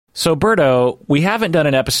So, Berto, we haven't done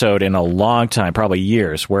an episode in a long time, probably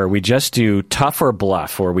years, where we just do Tough or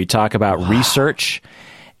Bluff, where we talk about research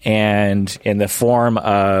and in the form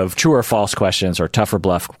of true or false questions or tough or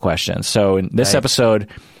bluff questions. So in this episode,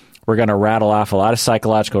 we're going to rattle off a lot of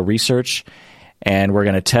psychological research, and we're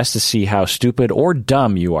going to test to see how stupid or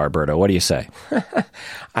dumb you are, Berto. What do you say?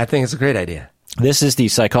 I think it's a great idea. This is the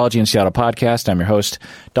Psychology in Seattle podcast. I'm your host,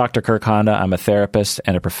 Dr. Kirk Honda. I'm a therapist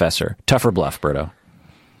and a professor. Tough or bluff, Berto?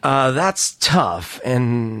 That's tough.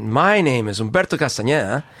 And my name is Humberto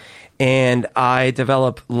Castañeda, and I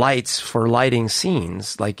develop lights for lighting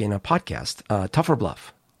scenes, like in a podcast. Tough or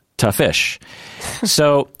bluff? Toughish.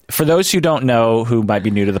 So for those who don't know, who might be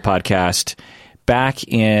new to the podcast, back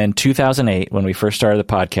in 2008, when we first started the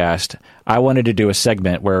podcast, I wanted to do a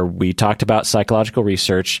segment where we talked about psychological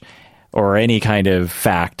research or any kind of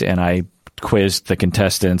fact, and I quizzed the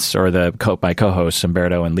contestants or my co-hosts,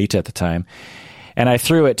 Humberto and Lita at the time. And I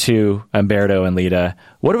threw it to Humberto and Lita.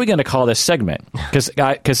 What are we going to call this segment?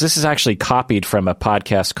 Because this is actually copied from a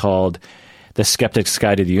podcast called The Skeptic's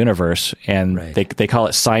Guide to the Universe, and they call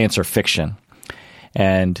it Science or Fiction.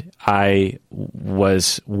 And I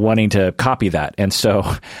was wanting to copy that, and so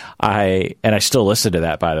I still listen to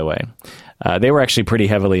that, by the way. They were actually pretty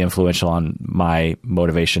heavily influential on my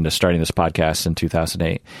motivation to starting this podcast in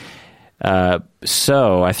 2008.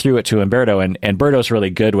 So I threw it to Humberto, and Berto's really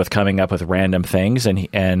good with coming up with random things.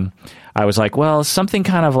 And I was like, well, something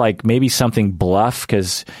kind of like maybe something bluff,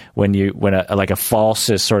 because when a false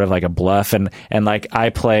is sort of like a bluff, and like I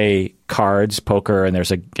play cards, poker, and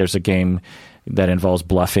there's a game that involves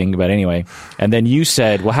bluffing. But anyway, and then you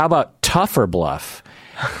said, well, how about tough or bluff?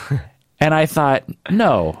 And I thought,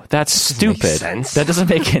 no, that's stupid. That doesn't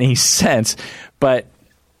make any sense. But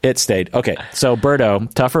it stayed. Okay, so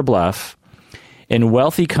Berto, tough or bluff? In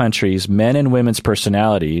wealthy countries, men and women's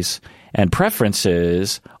personalities and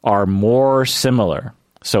preferences are more similar.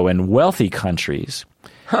 So in wealthy countries,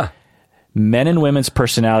 men and women's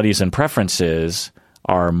personalities and preferences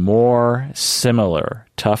are more similar.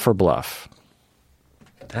 Tough or bluff?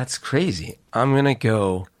 That's crazy. I'm gonna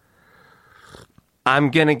go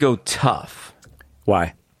tough.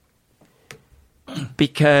 Why?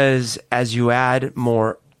 Because as you add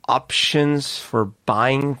more options for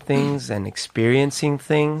buying things and experiencing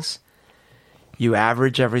things, you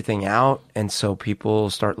average everything out, and so people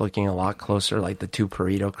start looking a lot closer, like the two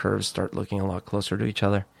Pareto curves start looking a lot closer to each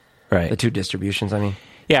other. Right. The two distributions, I mean.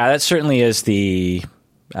 Yeah, that certainly is the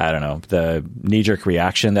knee-jerk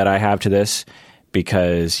reaction that I have to this,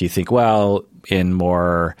 because you think, well, in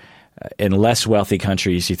less wealthy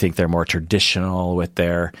countries, you think they're more traditional with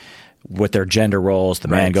their gender roles. The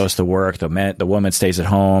man goes to work, the woman stays at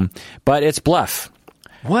home. But it's bluff.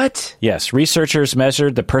 What? Yes. Researchers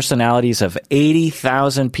measured the personalities of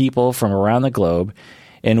 80,000 people from around the globe.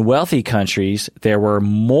 In wealthy countries, there were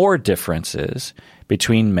more differences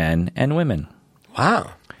between men and women.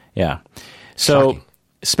 Wow. Yeah. So shocking.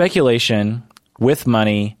 Speculation, with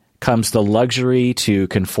money comes the luxury to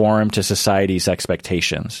conform to society's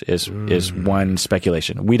expectations is one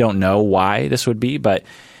speculation. We don't know why this would be, but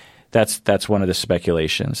that's one of the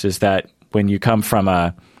speculations, is that when you come from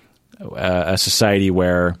a society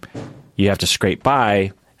where you have to scrape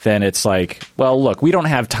by, then it's like, well, look, we don't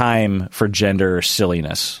have time for gender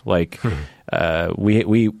silliness. Like,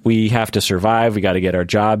 we have to survive. We got to get our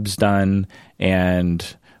jobs done, and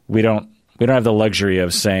we don't have the luxury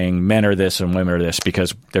of saying men are this and women are this,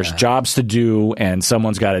 because there's jobs to do and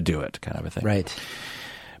someone's got to do it, kind of a thing. Right.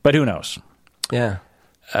 But who knows? Yeah.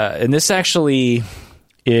 And this actually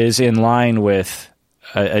is in line with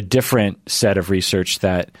a different set of research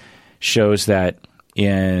that shows that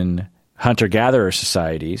in hunter-gatherer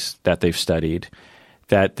societies that they've studied,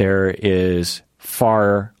 that there is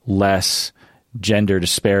far less gender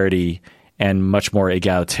disparity and much more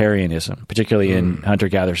egalitarianism, particularly in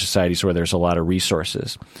hunter-gatherer societies where there's a lot of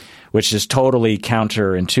resources, which is totally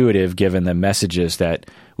counterintuitive given the messages that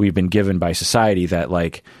we've been given by society that,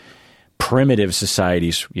 like, primitive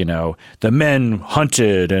societies, the men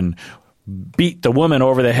hunted and beat the woman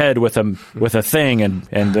over the head with a thing,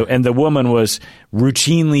 and the woman was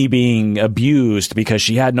routinely being abused because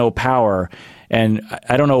she had no power. And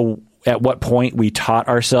I don't know at what point we taught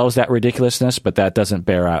ourselves that ridiculousness, but that doesn't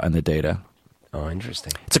bear out in the data. Oh,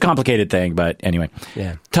 interesting. It's a complicated thing, but anyway.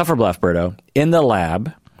 Yeah. Tough or bluff, Berto? In the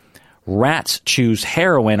lab, rats choose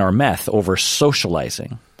heroin or meth over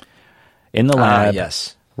socializing. In the lab,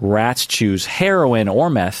 yes. Rats choose heroin or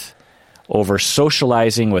meth over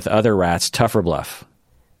socializing with other rats. Tough or bluff?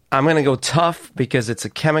 I'm going to go tough because it's a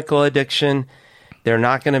chemical addiction. They're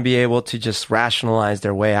not going to be able to just rationalize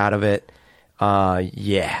their way out of it.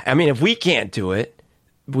 Yeah. I mean, if we can't do it,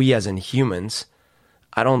 we as in humans,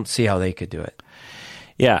 I don't see how they could do it.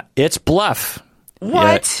 Yeah, it's bluff.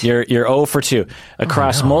 What? Yeah, you're 0 for 2.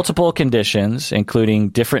 Across multiple conditions, including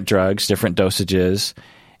different drugs, different dosages,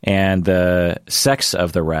 and the sex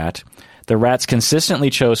of the rats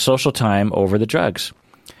consistently chose social time over the drugs.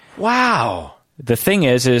 Wow. The thing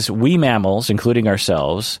is we mammals, including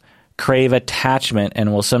ourselves, crave attachment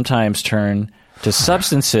and will sometimes turn to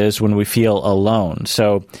substances when we feel alone.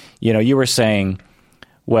 So, you were saying,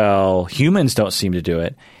 well, humans don't seem to do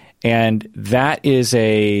it. And that is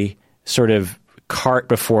a sort of cart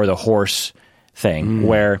before the horse thing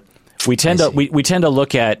where we tend to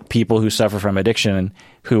look at people who suffer from addiction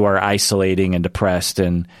who are isolating and depressed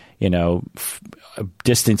and,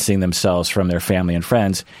 distancing themselves from their family and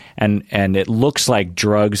friends. And it looks like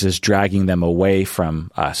drugs is dragging them away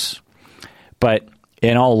from us. But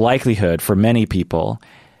in all likelihood, for many people,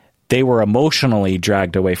 they were emotionally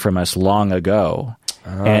dragged away from us long ago.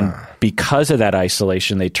 And because of that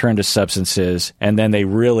isolation, they turned to substances, and then they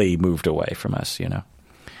really moved away from us,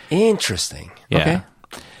 Interesting. Yeah. Okay.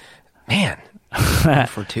 Man. 0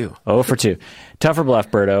 for 2. 0 for 2. Tough or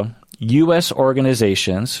bluff, Berto. U.S.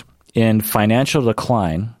 organizations in financial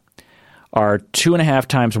decline are 2.5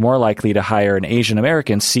 times more likely to hire an Asian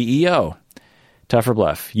American CEO. Tough or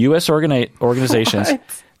bluff. U.S. organizations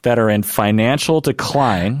that are in financial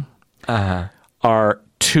decline are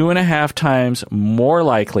 2.5 times more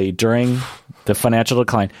likely during the financial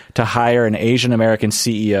decline to hire an Asian American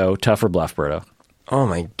CEO. Tough or bluff, Berto? Oh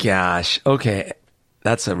my gosh. Okay.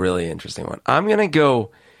 That's a really interesting one. I'm going to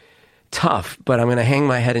go tough, but I'm going to hang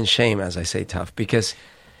my head in shame as I say tough because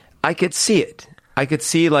I could see it. I could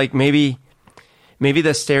see like maybe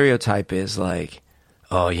the stereotype is like,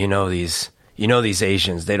 oh, these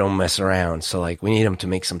Asians, they don't mess around. So like we need them to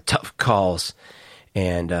make some tough calls.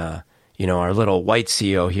 And, our little white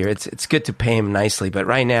CEO here, it's good to pay him nicely. But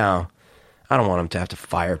right now, I don't want him to have to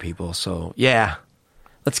fire people. So yeah,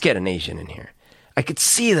 let's get an Asian in here. I could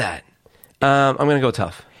see that. I'm going to go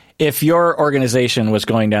tough. If your organization was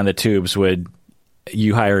going down the tubes, would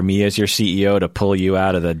you hire me as your CEO to pull you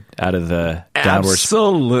out of the downward?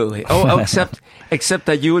 Absolutely. Except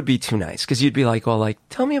that you would be too nice because you'd be like, well, like,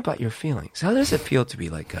 tell me about your feelings. How does it feel to be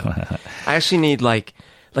let go? I actually need like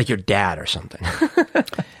your dad or something.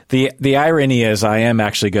 The irony is I am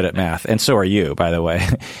actually good at math, and so are you, by the way.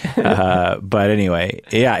 But anyway,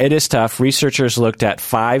 yeah, it is tough. Researchers looked at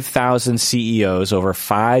 5,000 CEOs over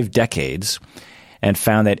 5 decades and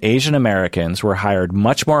found that Asian Americans were hired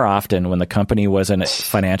much more often when the company was in a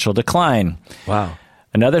financial decline. Wow.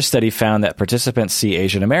 Another study found that participants see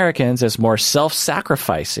Asian Americans as more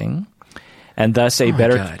self-sacrificing and thus a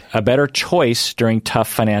better choice during tough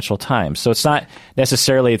financial times. So it's not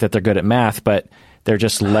necessarily that they're good at math, but they're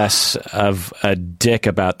just less of a dick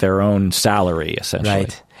about their own salary, essentially.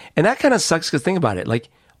 Right. And that kind of sucks because think about it. Like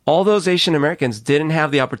all those Asian Americans didn't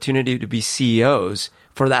have the opportunity to be CEOs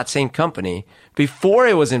for that same company before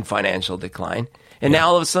it was in financial decline. And now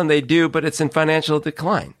all of a sudden they do, but it's in financial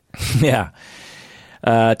decline. Yeah.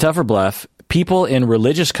 Tough or bluff. People in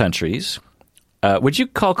religious countries, would you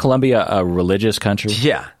call Colombia a religious country?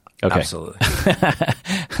 Yeah, okay. Absolutely.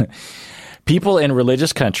 People in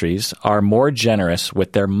religious countries are more generous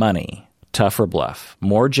with their money. Tough or bluff.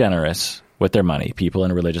 More generous with their money, people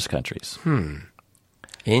in religious countries.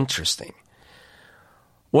 Interesting.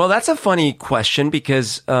 Well, that's a funny question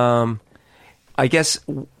because I guess,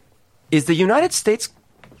 is the United States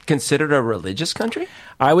considered a religious country?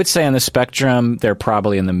 I would say on the spectrum, they're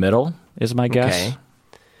probably in the middle, is my guess.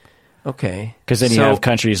 Okay. Because then you have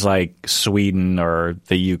countries like Sweden or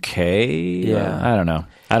the UK. Yeah. I don't know.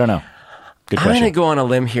 Good question. I'm going to go on a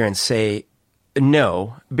limb here and say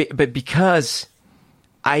no, but because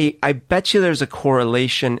I bet you there's a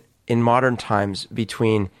correlation in modern times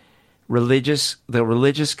between the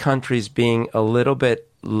religious countries being a little bit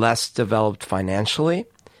less developed financially,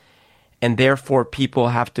 and therefore people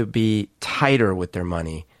have to be tighter with their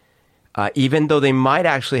money, even though they might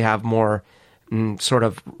actually have more sort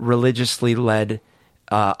of religiously led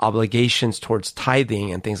obligations towards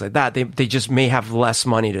tithing and things like that. They just may have less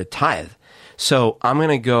money to tithe. So I'm going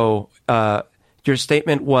to go, your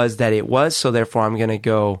statement was that it was, so therefore I'm going to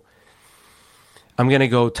go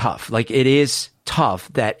tough. Like it is tough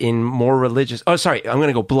that in more religious, I'm going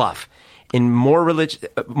to go bluff. In more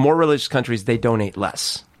religious countries, they donate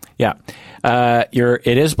less. Yeah.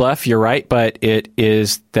 It is bluff, you're right, but it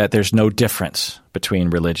is that there's no difference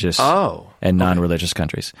between religious and non-religious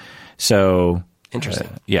countries. So interesting.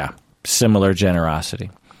 Yeah. Similar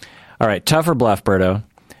generosity. All right. Tough or bluff, Berto?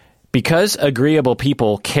 Because agreeable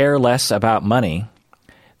people care less about money,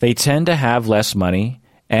 they tend to have less money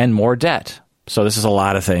and more debt. So this is a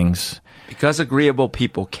lot of things. Because agreeable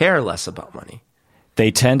people care less about money.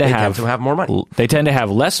 They tend to have more money. They tend to have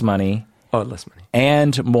less money. Oh, less money.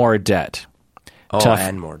 And more debt. Oh,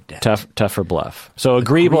 and more debt. Tougher bluff. So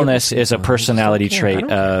agreeableness is a personality trait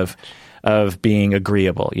of being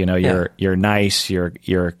agreeable. You know, you're nice,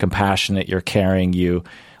 you're compassionate, you're caring, you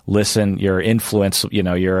listen, you're influence. You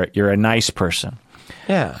know, you're a nice person.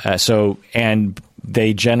 Yeah. And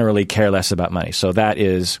they generally care less about money. So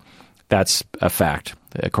that's a fact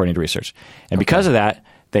according to research. And because of that,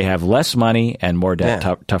 they have less money and more debt.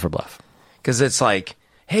 Tougher bluff. Because it's like,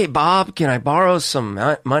 hey, Bob, can I borrow some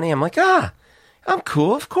money? I'm like, I'm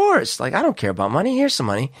cool, of course. Like, I don't care about money. Here's some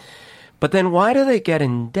money. But then why do they get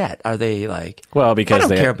in debt? Are they like, well, because I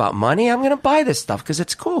don't care about money. I'm going to buy this stuff because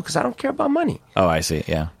it's cool because I don't care about money. Oh, I see.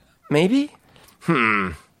 Yeah. Maybe?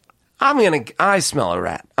 I smell a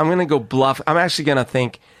rat. I'm going to go bluff. I'm actually going to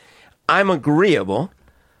think I'm agreeable.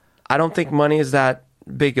 I don't think money is that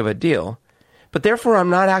big of a deal. But therefore, I'm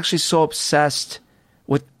not actually so obsessed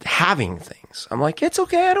with having things. I'm like, it's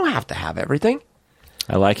okay. I don't have to have everything.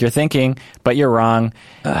 I like your thinking, but you're wrong.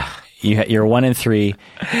 You're 1 in 3.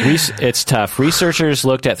 It's tough. Researchers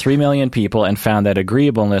looked at 3 million people and found that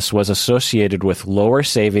agreeableness was associated with lower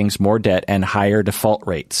savings, more debt, and higher default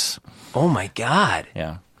rates. Oh, my God.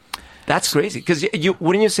 Yeah. That's crazy. Because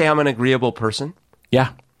wouldn't you say I'm an agreeable person?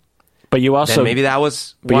 Yeah. But you also... Then maybe that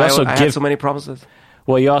was why I had so many problems with...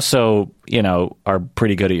 Well, you also, are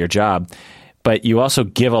pretty good at your job, but you also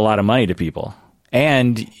give a lot of money to people.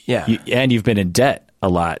 And you've been in debt a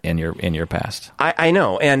lot in your past. I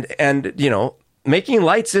know, and making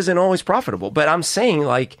lights isn't always profitable. But I'm saying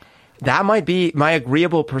like that might be my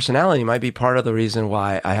agreeable personality might be part of the reason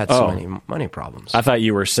why I had so many money problems. I thought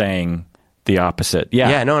you were saying the opposite. Yeah.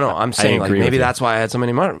 Yeah. No. I'm saying like maybe that's why I had so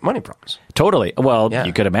many money problems. Totally. Well,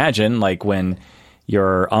 you could imagine like when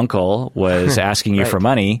your uncle was asking you for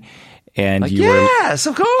money, and like, you were yes,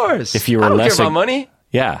 of course. If you were I don't less care about money.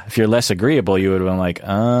 Yeah, if you're less agreeable, you would have been like,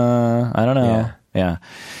 I don't know. Yeah.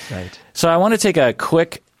 Right. So I want to take a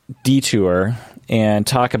quick detour and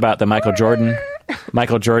talk about the Michael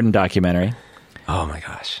Jordan documentary. Oh my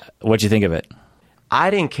gosh. What'd you think of it? I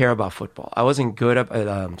didn't care about football. I wasn't good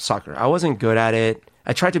at soccer. I wasn't good at it.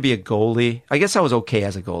 I tried to be a goalie. I guess I was okay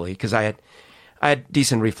as a goalie because I had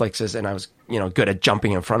decent reflexes and I was, good at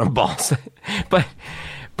jumping in front of balls.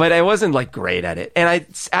 But I wasn't like great at it. And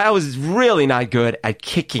I was really not good at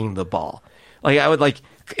kicking the ball. Like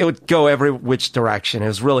it would go every which direction. It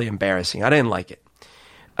was really embarrassing. I didn't like it.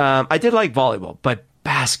 I did like volleyball, but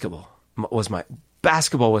basketball was my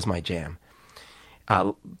jam.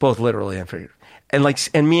 Both literally and figuratively.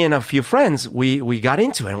 And me and a few friends, we got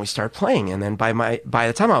into it and we started playing. And then by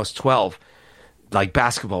the time I was 12, like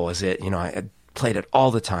basketball was it. I had played it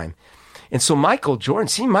all the time. And so Michael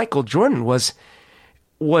Jordan was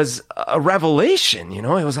a revelation. It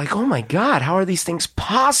was like, oh my God, how are these things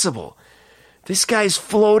possible? This guy's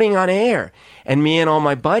floating on air. And me and all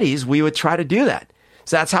my buddies, we would try to do that.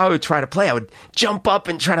 So that's how I would try to play. I would jump up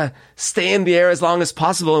and try to stay in the air as long as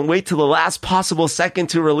possible and wait till the last possible second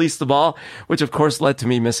to release the ball, which of course led to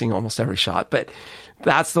me missing almost every shot. But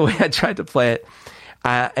that's the way I tried to play it.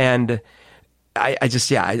 And I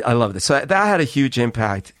loved it. So that had a huge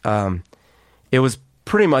impact. It was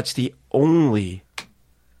pretty much the only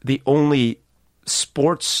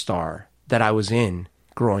sports star that I was into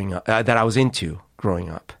growing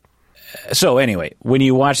up. So anyway, when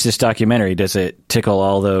you watch this documentary, does it tickle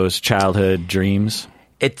all those childhood dreams?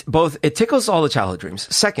 It tickles all the childhood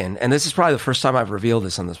dreams. Second, and this is probably the first time I've revealed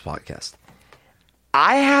this on this podcast,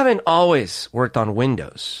 I haven't always worked on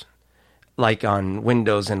Windows, like on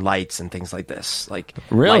windows and lights and things like this, like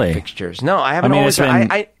really? Light fixtures. No, I haven't always.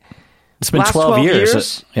 It's been 12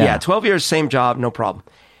 years. Yeah, 12 years, same job, no problem.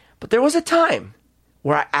 But there was a time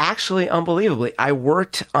where I actually, unbelievably, I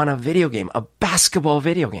worked on a video game, a basketball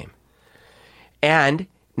video game. And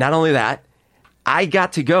not only that, I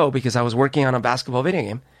got to go, because I was working on a basketball video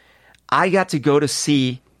game, I got to go to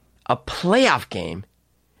see a playoff game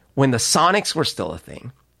when the Sonics were still a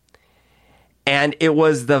thing. And it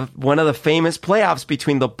was one of the famous playoffs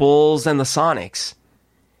between the Bulls and the Sonics.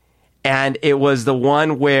 And it was the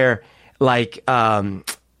one where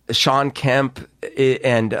Sean Kemp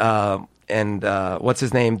and what's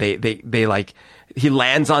his name? They like, he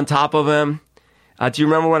lands on top of him. Do you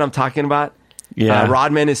remember what I'm talking about? Yeah.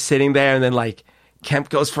 Rodman is sitting there, and then like Kemp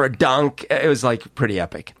goes for a dunk. It was like pretty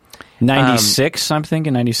epic. 96, I'm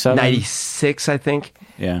thinking, 97? 96, I think.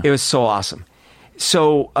 Yeah. It was so awesome.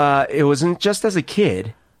 So it wasn't just as a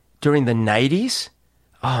kid. During the 90s,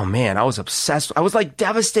 oh man, I was obsessed. I was like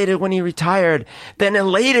devastated when he retired, then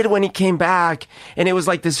elated when he came back. And it was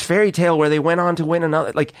like this fairy tale where they went on to win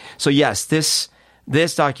another. Like, so yes, this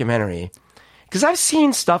documentary, because I've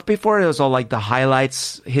seen stuff before. It was all like the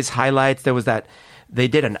highlights, his highlights. There was that, they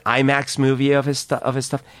did an IMAX movie of his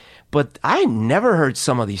stuff, but I never heard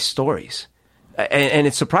some of these stories. And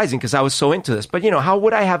it's surprising because I was so into this. But, you know, how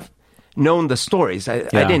would I have known the stories? I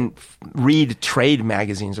didn't read trade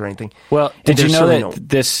magazines or anything. Well, did you know that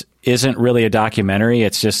this isn't really a documentary?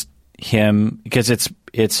 It's just him, because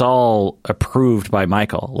it's all approved by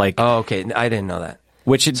Michael. Like, oh, okay, I didn't know that.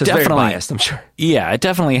 Which it so definitely, it's very biased, I'm sure. Yeah, it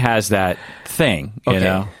definitely has that thing. You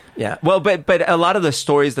know. Yeah. Well, but a lot of the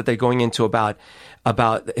stories that they're going into about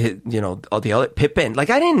you know, all the other Pippen. Like,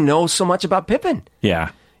 I didn't know so much about Pippen.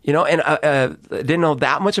 Yeah. You know, and I didn't know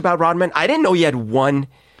that much about Rodman. I didn't know he had one.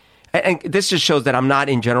 And this just shows that I'm not,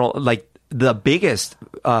 in general, like the biggest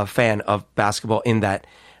fan of basketball, in that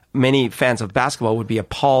many fans of basketball would be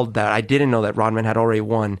appalled that I didn't know that Rodman had already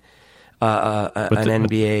won an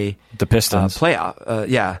NBA the Pistons playoff.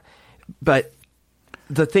 Yeah. But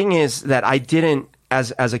the thing is that I didn't,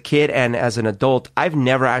 as a kid and as an adult, I've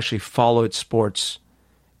never actually followed sports.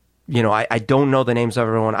 You know, I don't know the names of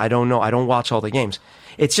everyone. I don't watch all the games.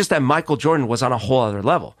 It's just that Michael Jordan was on a whole other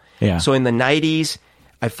level. Yeah. So in the 90s,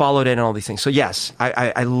 I followed it and all these things. So yes,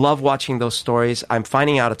 I love watching those stories. I'm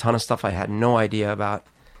finding out a ton of stuff I had no idea about.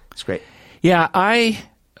 It's great. Yeah, I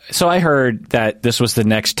heard that this was the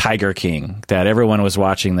next Tiger King, that everyone was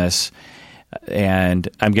watching this, and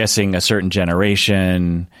I'm guessing a certain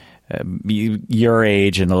generation, your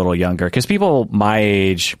age and a little younger, because people my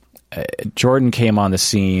age, Jordan came on the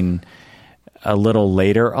scene a little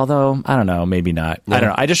later, although I don't know, maybe not. Yeah. I don't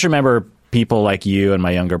know. I just remember people like you and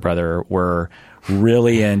my younger brother were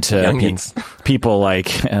really into people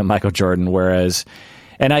like Michael Jordan, whereas,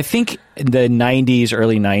 and I think the 90s,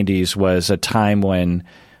 early 90s was a time when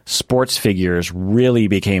sports figures really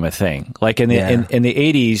became a thing. Like in the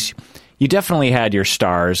 80s, you definitely had your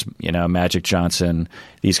stars, you know, Magic Johnson,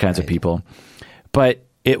 these kinds of people, but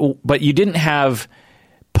you didn't have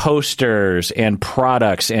posters and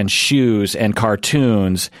products and shoes and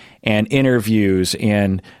cartoons and interviews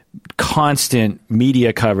and constant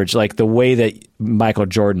media coverage like the way that Michael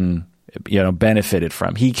Jordan, you know, benefited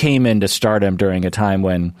from. He came into stardom during a time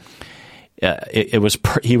when it was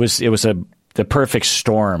the perfect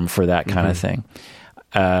storm for that kind of thing.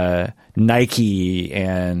 Nike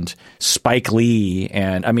and Spike Lee,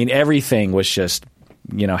 and I mean everything was just,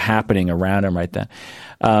 you know, happening around him right then.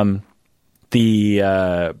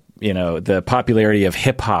 The popularity of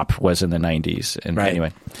hip hop was in the 90s. And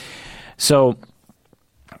anyway, so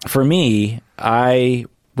for me, I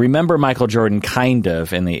remember Michael Jordan kind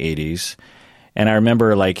of in the 80s, and I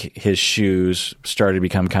remember like his shoes started to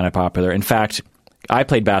become kind of popular. In fact, I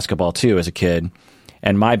played basketball too as a kid,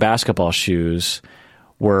 and my basketball shoes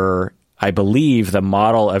were, I believe, the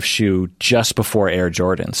model of shoe just before Air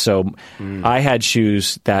Jordan. So I had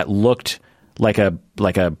shoes that looked like a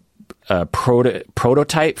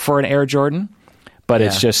prototype for an Air Jordan, but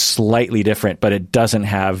it's just slightly different, but it doesn't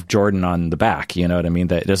have Jordan on the back. You know what I mean?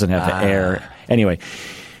 That it doesn't have the Air. Anyway,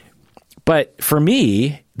 but for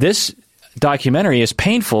me, this documentary is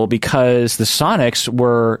painful because the Sonics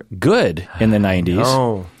were good in the 90s.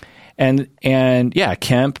 Oh. And yeah,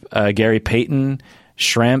 Kemp, Gary Payton,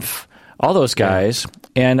 Schrempf, all those guys.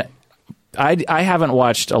 Yeah. And I haven't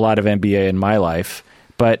watched a lot of NBA in my life,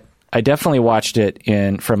 but I definitely watched it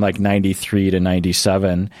from like 93 to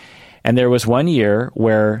 97. And there was one year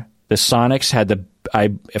where the Sonics had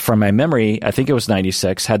from my memory, I think it was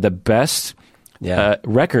 96, had the best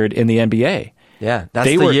record in the NBA. Yeah, that's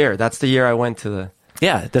the year. That's the year I went to the...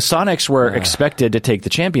 Yeah, the Sonics were expected to take the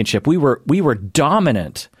championship. We were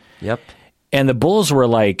dominant. Yep. And the Bulls were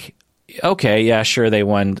like, okay, yeah, sure, they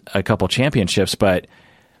won a couple championships, but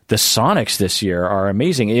the Sonics this year are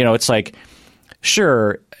amazing. You know, it's like,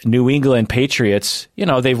 sure, New England Patriots, you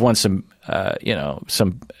know, they've won some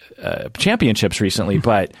championships recently,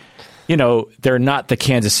 but, you know, they're not the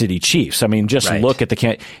Kansas City Chiefs. I mean, just look at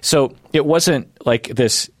the So it wasn't like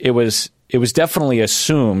this. It was definitely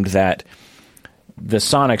assumed that the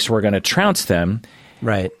Sonics were going to trounce them.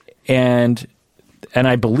 Right. And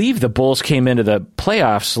I believe the Bulls came into the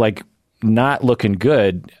playoffs like not looking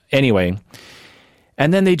good anyway.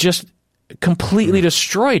 And then they just completely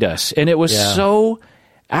destroyed us. And it was so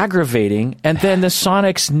aggravating. And then the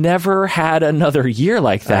Sonics never had another year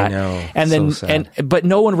like that. I know. And then but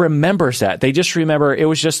no one remembers that. They just remember it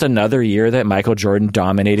was just another year that Michael Jordan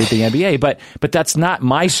dominated the NBA. But that's not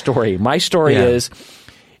my story. My story is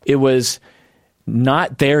it was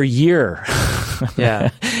not their year.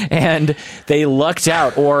 Yeah. And they lucked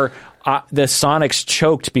out, or the Sonics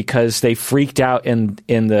choked because they freaked out in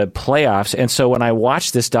the playoffs. And so when I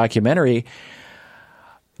watched this documentary,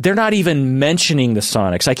 they're not even mentioning the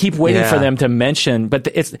Sonics. I keep waiting for them to mention, but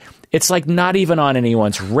it's like not even on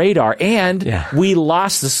anyone's radar. And we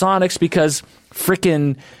lost the Sonics because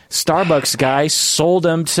freaking Starbucks guy sold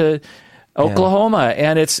them to Oklahoma.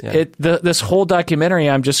 And this whole documentary,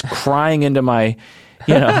 I'm just crying into my,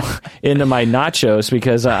 into my nachos,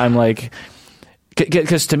 because I'm like,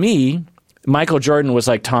 because to me, Michael Jordan was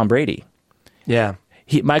like Tom Brady. Yeah.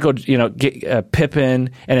 Michael, Pippen,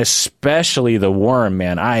 and especially the Worm,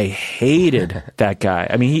 man. I hated that guy.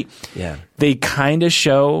 I mean, they kind of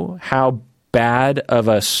show how bad of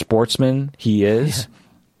a sportsman he is,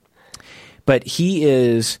 but he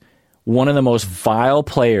is one of the most vile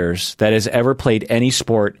players that has ever played any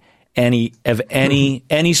sport, any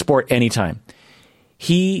sport, anytime.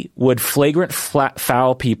 He would flagrant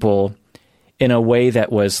foul people in a way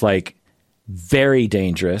that was like very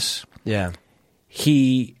dangerous. Yeah.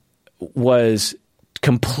 He was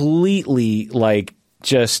completely like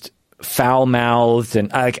just foul mouthed,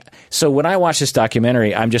 and so when I watch this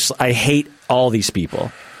documentary, I hate all these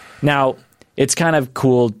people. Now, it's kind of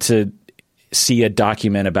cool to see a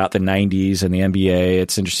document about the 90s and the NBA.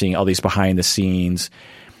 It's interesting, all these behind the scenes.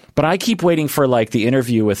 But I keep waiting for like the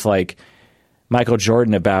interview with like Michael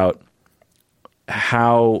Jordan about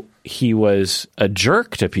how he was a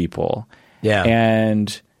jerk to people. Yeah.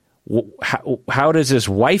 And how does his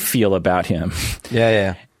wife feel about him?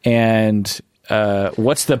 Yeah. And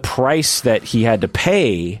what's the price that he had to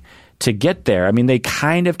pay to get there? I mean, they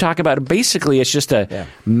kind of talk about it. Basically, it's just a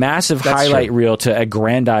massive highlight reel to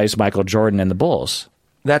aggrandize Michael Jordan and the Bulls.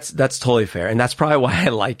 That's totally fair. And that's probably why I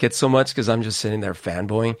like it so much, because I'm just sitting there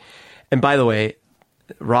fanboying. And by the way,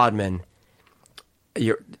 Rodman,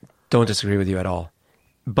 don't disagree with you at all.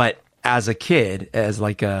 But as a kid, as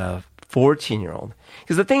like a 14-year-old,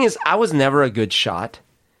 because the thing is, I was never a good shot,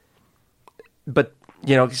 but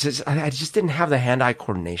I just didn't have the hand-eye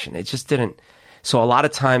coordination. It just didn't. So a lot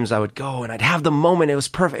of times I would go and I'd have the moment, it was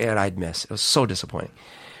perfect, and I'd miss. It was so disappointing.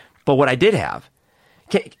 But what I did have,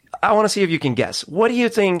 I want to see if you can guess. What do you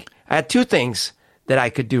think? I had two things that I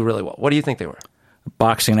could do really well. What do you think they were?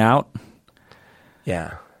 Boxing out.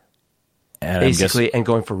 Yeah. And basically, and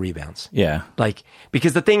going for rebounds. Yeah. Like,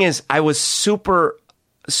 because the thing is, I was super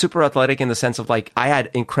athletic in the sense of like, I had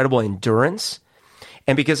incredible endurance.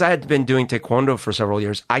 And because I had been doing Taekwondo for several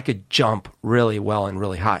years, I could jump really well and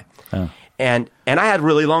really high. Oh. And I had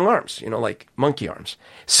really long arms, like monkey arms.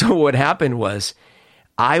 So what happened was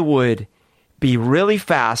I would be really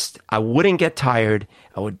fast. I wouldn't get tired.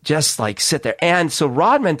 I would just like sit there. And so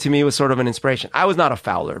Rodman to me was sort of an inspiration. I was not a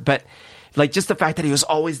fouler, but like just the fact that he was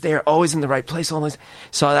always there, always in the right place, always.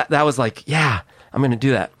 So that was like, yeah, I'm going to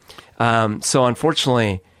do that. So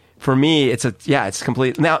unfortunately for me, it's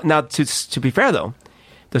complete. Now to be fair though,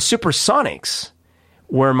 the Supersonics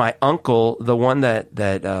were my uncle, the one that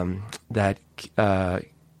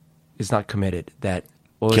is not committed, that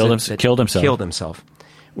killed himself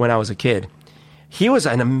when I was a kid. He was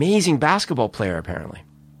an amazing basketball player, apparently.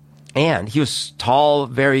 And he was tall,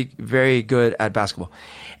 very, very good at basketball.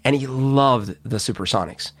 And he loved the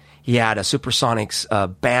Supersonics. He had a Supersonics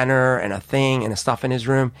banner and a thing and a stuff in his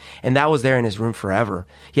room. And that was there in his room forever.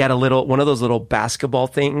 He had one of those little basketball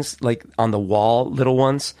things, like on the wall, little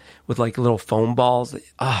ones with like little foam balls.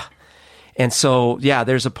 And so,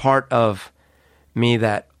 there's a part of me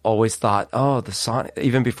that always thought, the Sonic,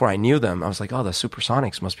 even before I knew them, I was like, the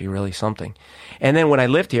Supersonics must be really something. And then when I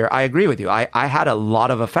lived here, I agree with you. I had a lot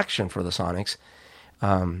of affection for the Sonics.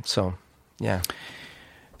 Yeah.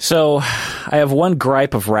 So I have one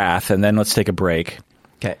gripe of wrath, and then let's take a break.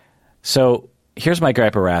 Okay. So here's my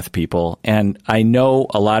gripe of wrath, people. And I know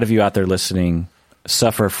a lot of you out there listening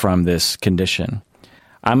suffer from this condition.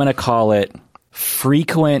 I'm going to call it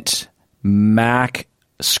frequent Mac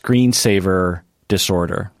screensaver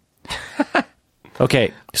disorder.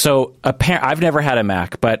 Okay, so I've never had a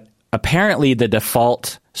Mac, but apparently the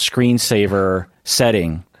default screensaver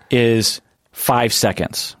setting is 5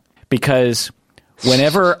 seconds, because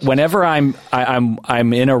whenever I'm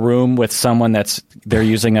in a room with someone they're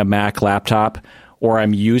using a Mac laptop, or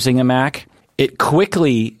I'm using a Mac, it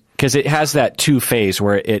quickly, because it has that 2-phase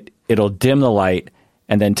where it'll dim the light,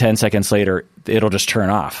 and then 10 seconds later it'll just turn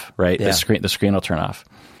off, right? Yeah. The screen will turn off.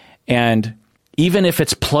 And even if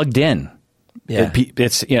it's plugged in,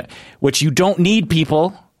 it's which you don't need,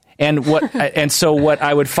 people. And so what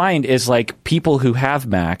I would find is like people who have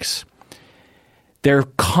Macs, they're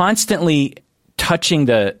constantly touching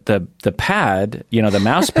the pad, the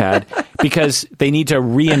mouse pad, because they need to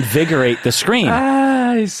reinvigorate the screen.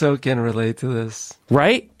 I so can relate to this.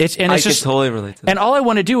 Right? I can totally relate to this. And all I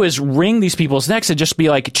want to do is wring these people's necks and just be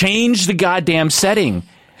like, change the goddamn setting.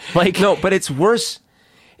 Like, no, but it's worse.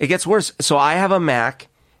 It gets worse. So I have a Mac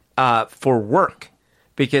for work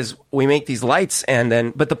because we make these lights,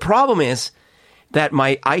 but the problem is that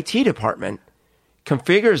my IT department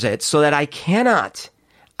configures it so that I cannot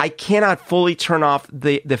fully turn off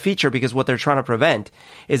the feature, because what they're trying to prevent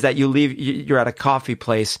is that you're at a coffee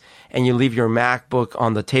place and you leave your MacBook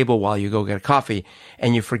on the table while you go get a coffee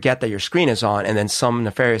and you forget that your screen is on, and then some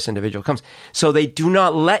nefarious individual comes. So they do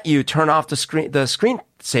not let you turn off the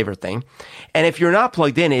screensaver thing. And if you're not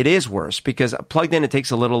plugged in, it is worse, because plugged in, it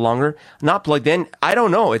takes a little longer. Not plugged in, I don't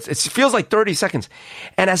know. It feels like 30 seconds.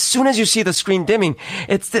 And as soon as you see the screen dimming,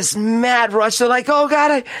 it's this mad rush. They're like, oh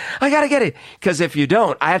God, I gotta get it. Because if you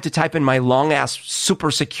don't, I have to type in my long ass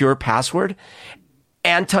super secure password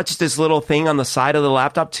and touch this little thing on the side of the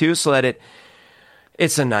laptop too, so that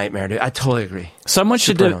it's a nightmare, dude. I totally agree. Someone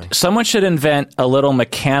should invent a little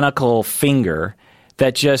mechanical finger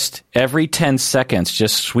that just every 10 seconds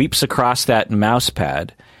just sweeps across that mouse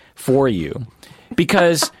pad for you.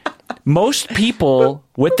 Because most people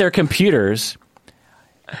with their computers,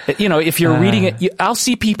 if you're reading it, I'll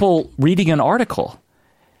see people reading an article.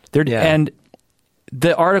 And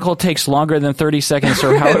the article takes longer than 30 seconds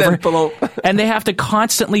or however, and they have to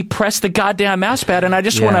constantly press the goddamn mouse pad. And I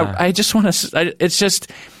just want to,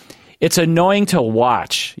 it's annoying to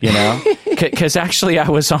watch, because actually I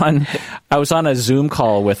was on a Zoom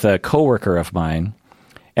call with a coworker of mine,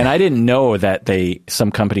 and I didn't know that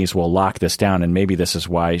some companies will lock this down, and maybe this is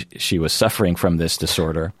why she was suffering from this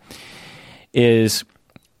disorder. Is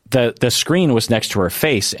the screen was next to her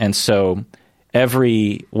face, and so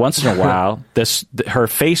every once in a while, her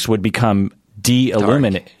face would become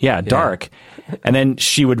de-illuminated, dark, and then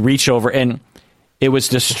she would reach over, and it was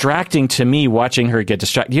distracting to me watching her get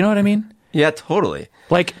distracted. You know what I mean? Yeah, totally.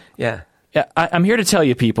 I'm here to tell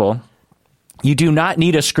you, people, you do not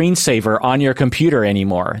need a screensaver on your computer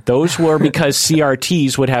anymore. Those were because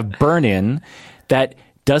CRTs would have burn-in that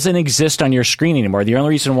doesn't exist on your screen anymore. The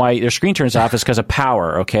only reason why your screen turns off is because of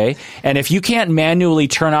power, okay? And if you can't manually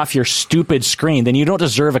turn off your stupid screen, then you don't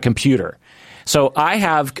deserve a computer. So I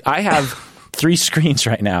have 3 screens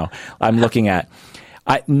right now I'm looking at.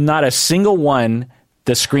 Not a single one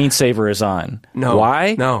the screensaver is on. No.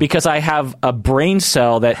 Why? No. Because I have a brain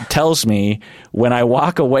cell that tells me when I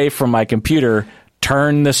walk away from my computer,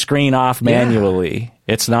 turn the screen off manually. Yeah.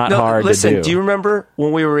 It's not hard to do. Do you remember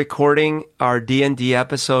when we were recording our D&D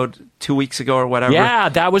episode 2 weeks ago or whatever? Yeah,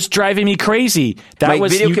 that was driving me crazy.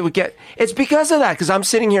 It's because of that, because I'm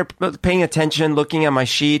sitting here paying attention, looking at my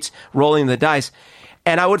sheets, rolling the dice,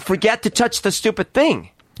 and I would forget to touch the stupid thing.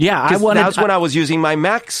 Yeah, that was when I was using my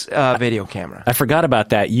Mac's video camera. I forgot about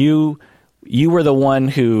that. You were the one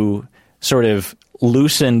who sort of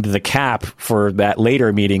loosened the cap for that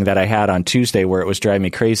later meeting that I had on Tuesday where it was driving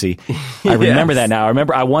me crazy. I remember that now. I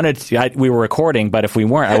remember we were recording, but if we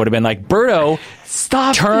weren't, I would have been like, Berto,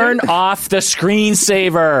 stop! Turn off the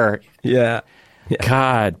screensaver. Yeah.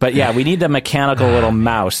 God. But yeah, we need the mechanical little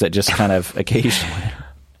mouse that just kind of occasionally.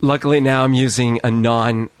 Luckily now I'm using a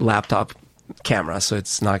non-laptop camera, so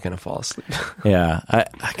it's not going to fall asleep. Yeah.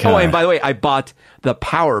 And by the way, I bought the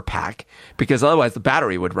power pack because otherwise the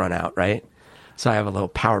battery would run out, right? So I have a little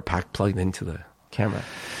power pack plugged into the camera,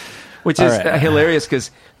 which is hilarious because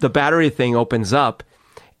the battery thing opens up,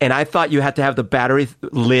 and I thought you had to have the battery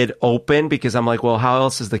lid open because I'm like, well, how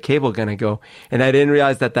else is the cable going to go? And I didn't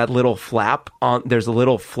realize that little flap there's a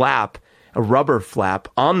little flap, a rubber flap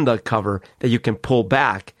on the cover that you can pull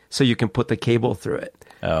back so you can put the cable through it.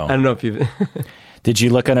 Oh. I don't know if you've... Did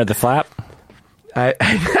you look under the flap?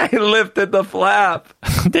 I lifted the flap.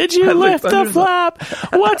 Did you lift the flap?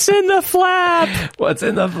 What's in the flap? What's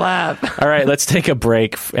in the flap? All right, let's take a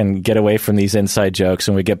break and get away from these inside jokes.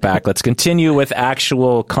 When we get back, let's continue with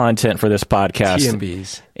actual content for this podcast.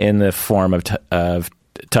 TMBs. In the form of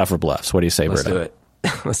Tougher Bluffs. What do you say, Let's Berto? do it.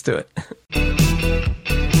 Let's do it.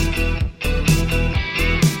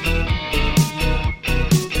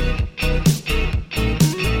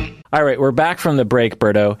 All right, we're back from the break,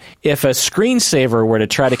 Berto. If a screensaver were to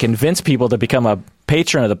try to convince people to become a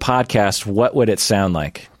patron of the podcast, what would it sound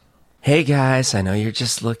like? Hey, guys, I know you're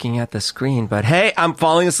just looking at the screen, but hey, I'm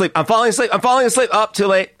falling asleep. Oh, too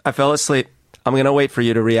late. I fell asleep. I'm going to wait for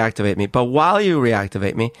you to reactivate me. But while you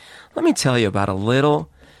reactivate me, let me tell you about a little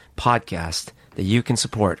podcast that you can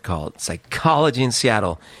support called Psychology in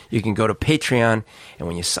Seattle. You can go to Patreon, and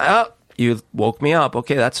when you sign up, you woke me up.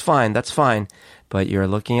 Okay, that's fine. but you're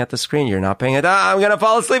looking at the screen. You're not paying it. I'm going to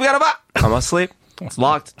fall asleep. I'm asleep. It's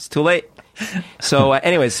locked. It's too late. So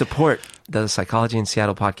anyways, support the Psychology in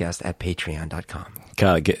Seattle podcast at patreon.com.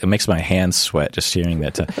 God, it makes my hands sweat just hearing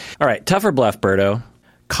that. All right, tough or bluff, Berto.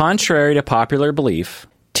 Contrary to popular belief,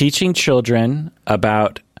 teaching children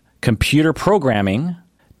about computer programming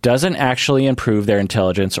doesn't actually improve their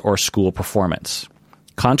intelligence or school performance.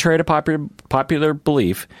 Contrary to popular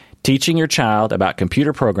belief, teaching your child about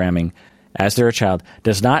computer programming as they're a child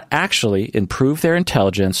does not actually improve their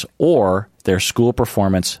intelligence or their school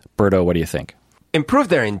performance. Berto, what do you think? Improve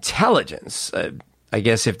their intelligence. I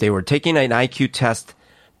guess if they were taking an IQ test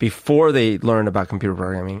before they learned about computer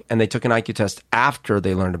programming and they took an IQ test after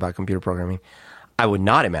they learned about computer programming, I would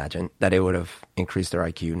not imagine that it would have increased their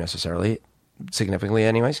IQ necessarily, significantly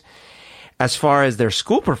anyways. As far as their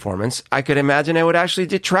school performance, I could imagine it would actually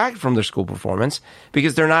detract from their school performance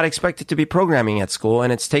because they're not expected to be programming at school,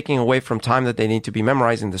 and it's taking away from time that they need to be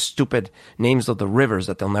memorizing the stupid names of the rivers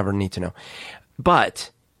that they'll never need to know. But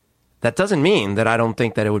that doesn't mean that I don't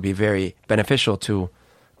think that it would be very beneficial to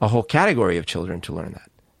a whole category of children to learn that.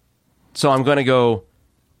 So I'm going to go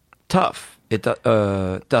tough. It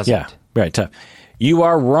doesn't. Yeah, right, tough. You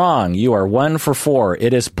are wrong. You are 1 for 4.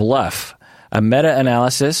 It is bluff. A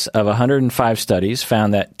meta-analysis of 105 studies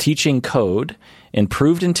found that teaching code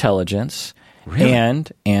improved intelligence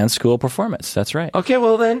and school performance. That's right. Okay,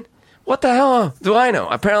 well then, what the hell do I know?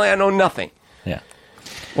 Apparently I know nothing. Yeah.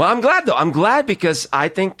 Well, I'm glad though. I'm glad because I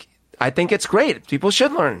think it's great. People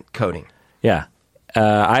should learn coding. Yeah.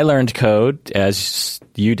 I learned code as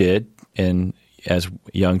you did as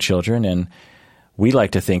young children, and we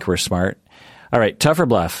like to think we're smart. All right, tough or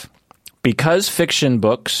bluff? Because fiction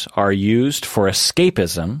books are used for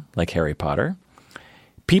escapism, like Harry Potter,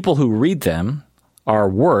 people who read them are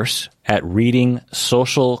worse at reading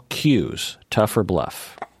social cues. Tough or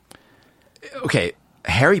bluff? Okay,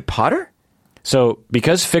 Harry Potter? So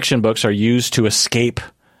because fiction books are used to escape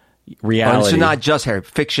reality. So not just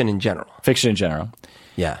fiction in general. Fiction in general.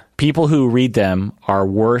 Yeah. People who read them are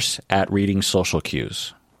worse at reading social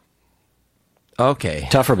cues. Okay.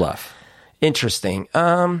 Tough or bluff? Interesting.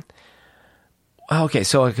 Okay,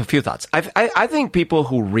 so a few thoughts. I think people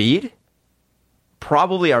who read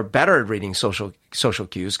probably are better at reading social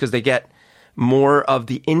cues because they get more of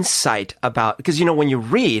the insight about, because when you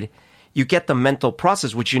read, you get the mental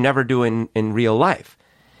process, which you never do in real life.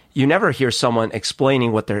 You never hear someone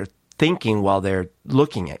explaining what they're thinking while they're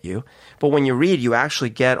looking at you. But when you read, you actually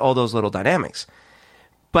get all those little dynamics.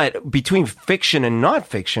 But between fiction and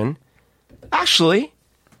non-fiction, actually,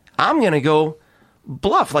 I'm going to go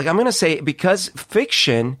bluff. Like I'm going to say, because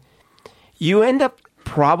fiction, you end up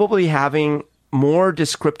probably having more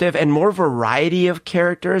descriptive and more variety of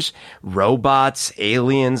characters, robots,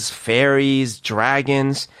 aliens, fairies,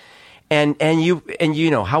 dragons. And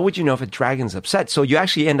how would you know if a dragon's upset? So you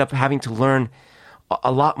actually end up having to learn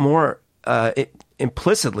a lot more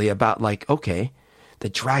implicitly about like, okay, the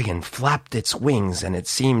dragon flapped its wings and it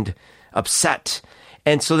seemed upset.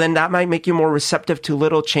 And so then that might make you more receptive to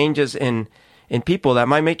little changes in people. That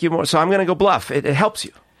might make you more. So I'm going to go bluff. It helps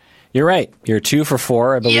you. You're right. You're 2 for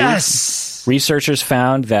 4, I believe. Yes. Researchers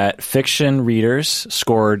found that fiction readers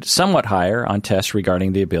scored somewhat higher on tests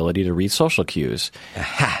regarding the ability to read social cues.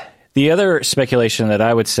 Aha. The other speculation that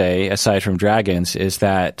I would say, aside from dragons, is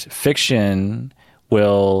that fiction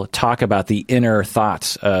will talk about the inner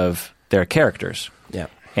thoughts of their characters. Yeah.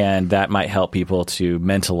 And that might help people to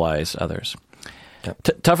mentalize others.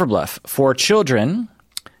 Yep. Tough or bluff? For children,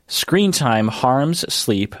 screen time harms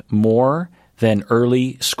sleep more than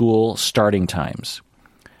early school starting times.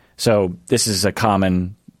 So this is a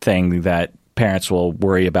common thing that parents will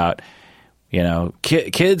worry about.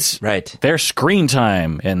 Kids, right? Their screen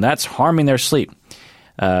time, and that's harming their sleep.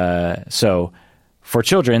 So for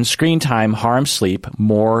children, screen time harms sleep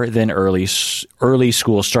more than early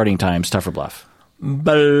school starting times. Tough or bluff?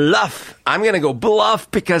 Bluff. I'm going to go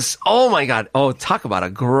bluff because, oh my God. Oh, talk about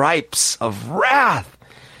a gripes of wrath.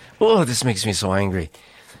 Oh, this makes me so angry.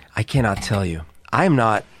 I cannot tell you. I'm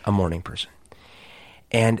not a morning person.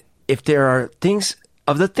 And if there are things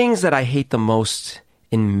that I hate the most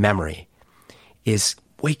in memory is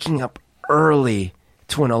waking up early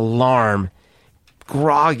to an alarm,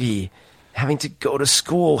 groggy, having to go to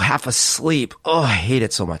school half asleep. Oh, I hate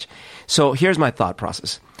it so much. So here's my thought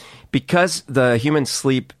process. Because the human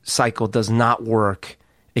sleep cycle does not work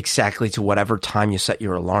exactly to whatever time you set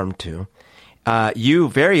your alarm to, you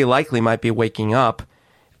very likely might be waking up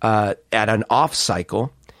at an off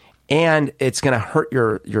cycle, and it's going to hurt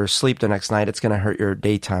your sleep the next night. It's going to hurt your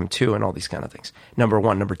daytime too, and all these kind of things. Number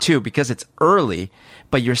one. Number two, because it's early,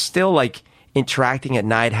 but you're still like interacting at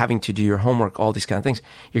night, having to do your homework, all these kind of things,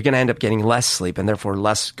 you're going to end up getting less sleep and therefore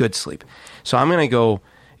less good sleep. So I'm going to go,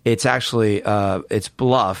 it's actually, it's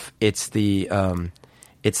bluff. It's the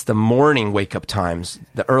morning wake up times,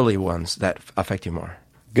 the early ones that affect you more.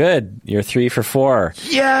 Good. You're 3 for 4.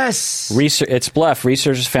 Yes! It's bluff.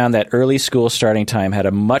 Researchers found that early school starting time had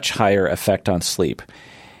a much higher effect on sleep.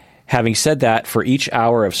 Having said that, for each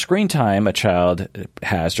hour of screen time a child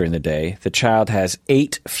has during the day, the child has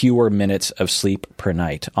 8 fewer minutes of sleep per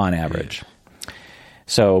night on average.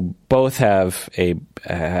 So both have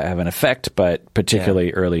an effect, but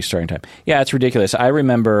particularly early starting time. Yeah, it's ridiculous. I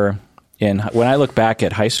remember when I look back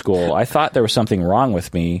at high school, I thought there was something wrong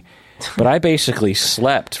with me, but I basically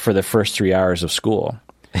slept for the first 3 hours of school.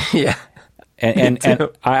 Yeah. And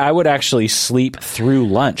I would actually sleep through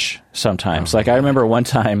lunch sometimes. Like I remember one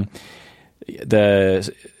time,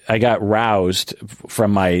 I got roused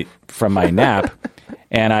from my nap,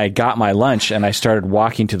 and I got my lunch and I started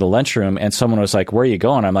walking to the lunchroom, and someone was like, "Where are you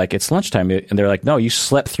going?" I'm like, "It's lunchtime," and they're like, "No, you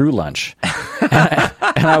slept through lunch."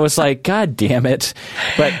 and I was like, "God damn it!"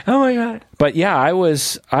 But oh my god! But yeah, I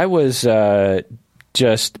was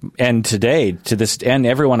just, and today to this, and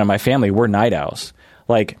everyone in my family, we're night owls.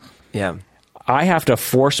 Like, yeah. I have to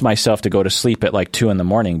force myself to go to sleep at like 2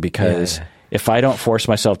 a.m. because if I don't force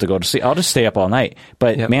myself to go to sleep, I'll just stay up all night.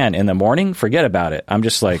 But man, in the morning, forget about it. I'm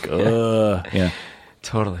just like, ugh. Yeah.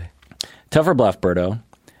 Totally. Tougher bluff, Berto.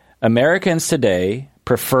 Americans today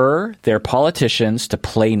prefer their politicians to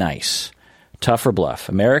play nice. Tougher bluff.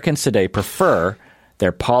 Americans today prefer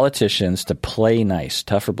their politicians to play nice.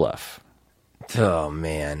 Tougher bluff. Oh,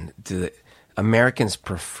 man. Americans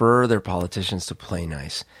prefer their politicians to play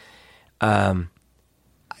nice.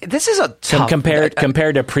 This is a tough...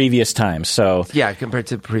 Compared to previous times. So yeah, compared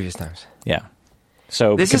to previous times. Yeah.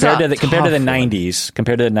 So compared to the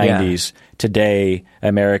 90s, today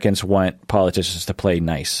Americans want politicians to play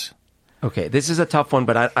nice. Okay, this is a tough one,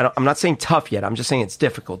 but I'm not saying tough yet. I'm just saying it's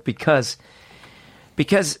difficult because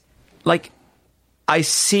like I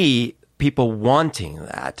see people wanting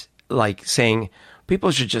that, like saying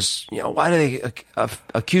people should just, why are they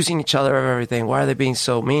accusing each other of everything? Why are they being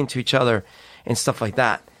so mean to each other and stuff like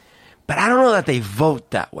that? But I don't know that they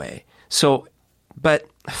vote that way. So, but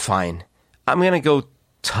fine. I'm going to go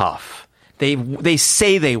tough. They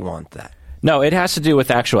say they want that. No, it has to do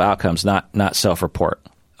with actual outcomes, not self-report.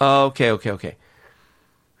 Okay.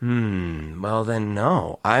 Well then,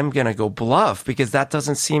 no. I'm going to go bluff because that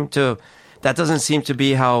doesn't seem to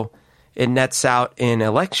be how it nets out in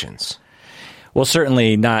elections. Well,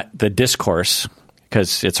 certainly not the discourse,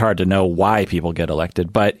 because it's hard to know why people get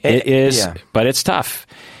elected. But it is. Yeah. But it's tough.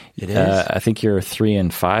 It is. I think you're 3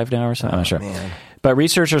 and 5 now, or something. I'm not sure. Man. But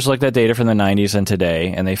researchers looked at data from the 90s and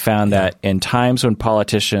today, and they found that in times when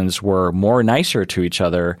politicians were more nicer to each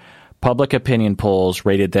other, public opinion polls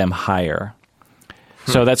rated them higher.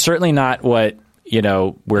 So that's certainly not what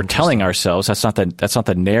we're telling ourselves. That's not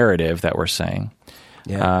the narrative that we're saying.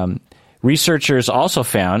 Yeah. Researchers also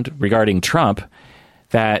found regarding Trump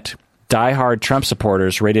that diehard Trump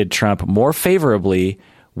supporters rated Trump more favorably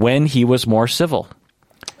when he was more civil.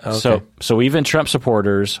 Okay. So even Trump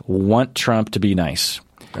supporters want Trump to be nice.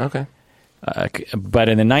 Okay. But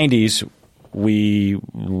in the 90s, we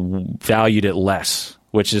valued it less,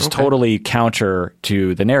 which is totally counter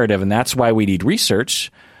to the narrative. And that's why we need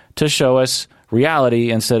research to show us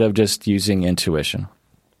reality instead of just using intuition.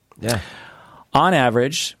 Yeah. On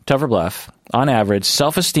average, tougher bluff,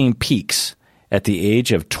 self-esteem peaks at the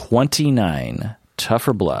age of 29.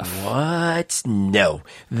 Tougher bluff. What? No.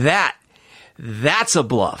 That's a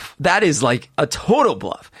bluff. That is like a total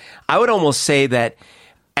bluff. I would almost say that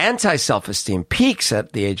anti-self-esteem peaks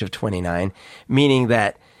at the age of 29, meaning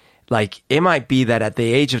that like it might be that at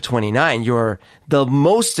the age of 29, you're the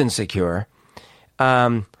most insecure.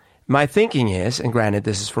 My thinking is, and granted,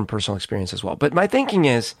 this is from personal experience as well, but my thinking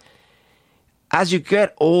is, as you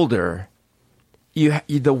get older,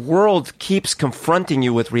 the world keeps confronting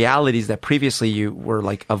you with realities that previously you were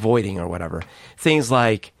like avoiding or whatever. Things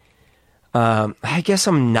like, I guess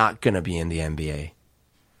I'm not going to be in the NBA.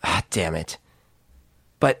 Ah, damn it.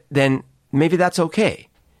 But then maybe that's okay.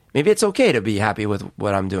 Maybe it's okay to be happy with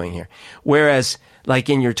what I'm doing here. Whereas like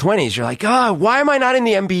in your 20s, you're like, why am I not in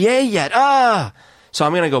the NBA yet? So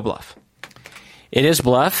I'm going to go bluff. It is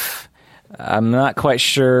bluff. I'm not quite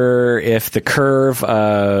sure if the curve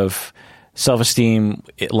of self-esteem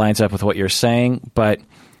it lines up with what you're saying, but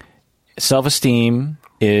self-esteem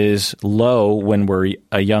is low when we're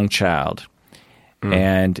a young child.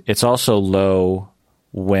 And it's also low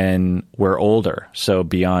when we're older, so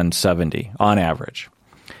beyond 70 on average.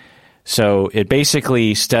 So it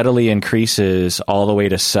basically steadily increases all the way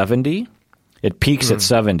to 70. It peaks at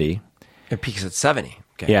 70. It peaks at 70.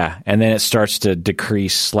 Okay. Yeah, and then it starts to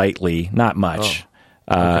decrease slightly, not much,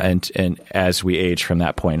 and as we age from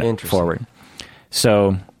that point forward.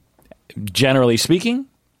 So, generally speaking,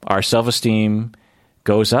 our self-esteem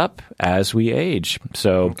goes up as we age.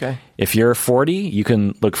 So, if you're 40, you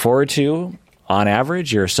can look forward to, on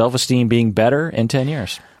average, your self-esteem being better in 10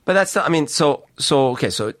 years. But that's not, I mean, so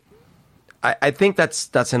I think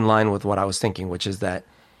that's in line with what I was thinking, which is that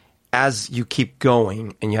as you keep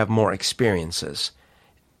going and you have more experiences,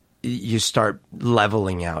 you start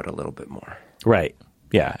leveling out a little bit more. Right.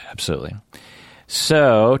 Yeah, absolutely.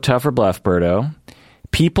 So, tough or bluff, Berto?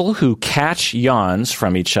 People who catch yawns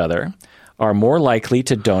from each other are more likely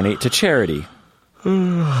to donate to charity.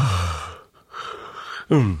 What?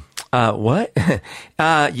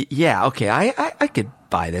 Yeah, okay. I could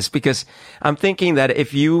buy this because I'm thinking that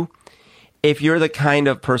if you're the kind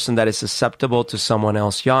of person that is susceptible to someone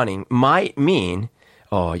else yawning, might mean,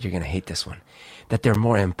 oh, you're going to hate this one, that they're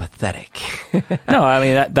more empathetic. No, I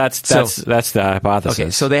mean, that's the hypothesis. Okay,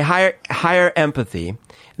 so they higher empathy.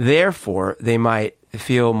 Therefore, they might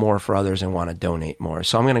feel more for others and want to donate more.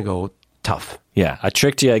 So I'm going to go tough. Yeah, I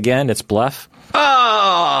tricked you again. It's bluff.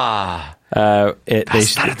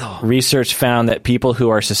 Research found that people who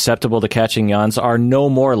are susceptible to catching yawns are no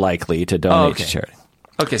more likely to donate to charity.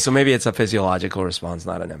 Okay, so maybe it's a physiological response,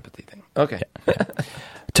 not an empathy thing. Okay. Yeah.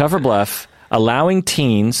 Tough or bluff, allowing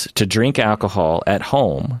teens to drink alcohol at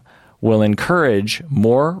home will encourage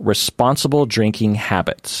more responsible drinking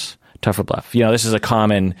habits. Tough or bluff. You know, this is a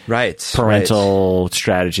common parental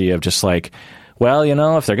strategy of just like, well, you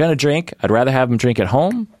know, if they're going to drink, I'd rather have them drink at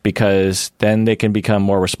home because then they can become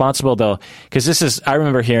more responsible. Because I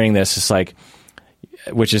remember hearing this, it's like,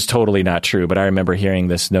 which is totally not true, but I remember hearing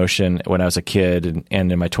this notion when I was a kid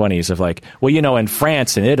and in my 20s of like, well, you know, in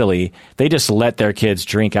France and Italy, they just let their kids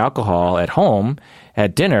drink alcohol at home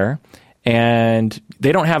at dinner and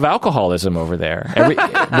they don't have alcoholism over there.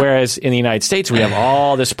 Whereas in the United States, we have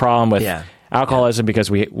all this problem with alcoholism because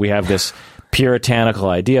we have this puritanical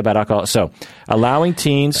idea about alcohol. So allowing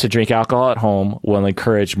teens to drink alcohol at home will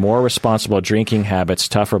encourage more responsible drinking habits.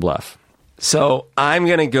 Tough or bluff? So I'm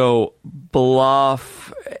going to go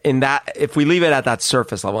bluff in that if we leave it at that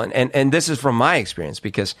surface level. And this is from my experience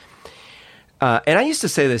because, and I used to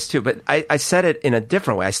say this too, but I said it in a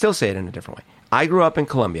different way. I still say it in a different way. I grew up in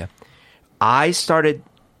Colombia. I started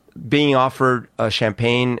being offered a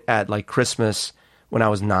champagne at like Christmas when I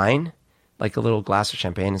was 9, like a little glass of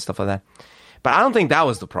champagne and stuff like that. But I don't think that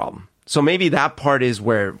was the problem. So maybe that part is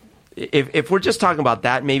where, if we're just talking about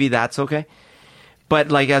that, maybe that's okay. But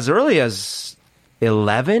like as early as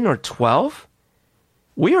 11 or 12,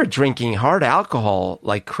 we were drinking hard alcohol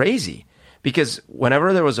like crazy. Because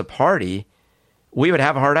whenever there was a party, we would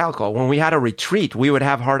have hard alcohol. When we had a retreat, we would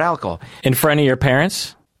have hard alcohol. In front of your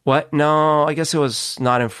parents? What? No, I guess it was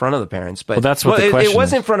not in front of the parents. But that's what the question it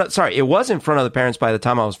was in front of. Sorry, it was in front of the parents by the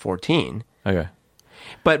time I was 14. Okay.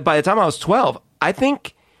 But by the time I was 12, I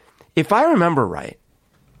think, if I remember right,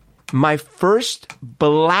 my first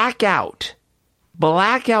blackout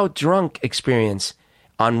drunk experience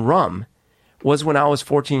on rum was when I was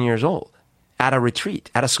 14 years old at a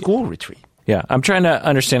retreat, at a school retreat. Yeah, I'm trying to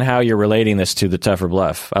understand how you're relating this to the tough or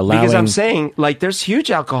bluff. Because I'm saying, like, there's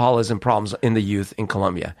huge alcoholism problems in the youth in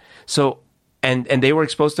Colombia. So, and they were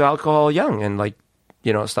exposed to alcohol young and, like,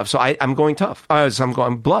 you know, stuff. So I'm going tough. So I'm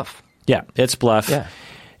going bluff. Yeah, it's bluff. Yeah.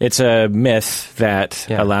 It's a myth that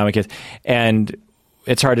allowing kids, and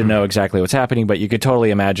it's hard to know exactly what's happening, but you could totally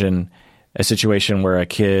imagine a situation where a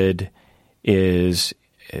kid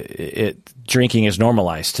drinking is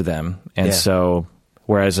normalized to them. And so,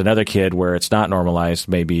 whereas another kid where it's not normalized,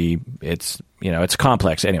 maybe it's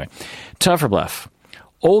complex. Anyway, tough or bluff.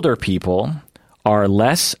 Older people are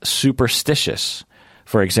less superstitious.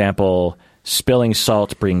 For example, spilling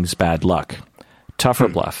salt brings bad luck. Tough or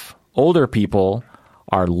bluff. Older people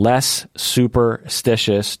are less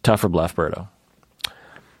superstitious. Tough or bluff, Berto?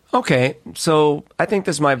 Okay, so I think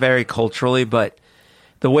this might vary culturally, but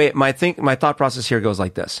the way my thought process here goes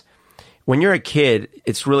like this. When you're a kid,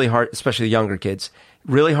 it's really hard, especially younger kids,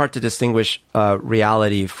 really hard to distinguish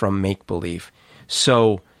reality from make-believe.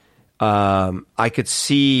 So I could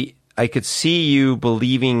see you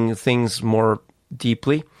believing things more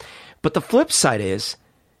deeply. But the flip side is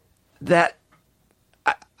that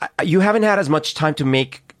you haven't had as much time to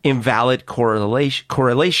make invalid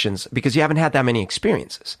correlations because you haven't had that many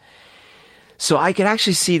experiences. So I could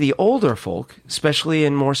actually see the older folk, especially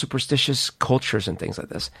in more superstitious cultures and things like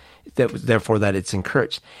this, therefore that it's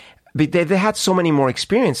encouraged. But they had so many more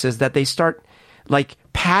experiences that they start like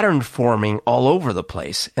pattern forming all over the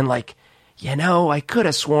place. And like, you know, I could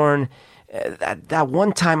have sworn that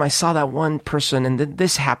one time I saw that one person and then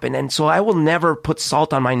this happened. And so I will never put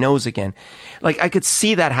salt on my nose again. Like I could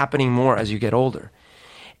see that happening more as you get older.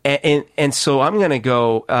 And so I'm going to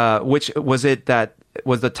go, which was it that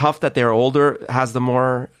was the tough that they're older has the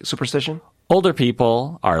more superstition? Older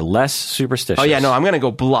people are less superstitious. Oh yeah, no, I'm going to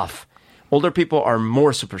go bluff. Older people are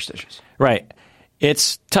more superstitious. Right.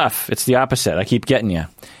 It's tough. It's the opposite. I keep getting you.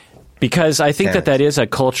 Because I think that is a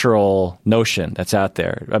cultural notion that's out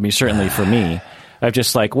there. I mean, certainly for me, I'm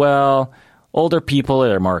just like, well, older people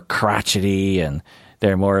are more crotchety and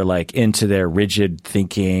they're more like into their rigid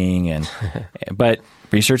thinking. But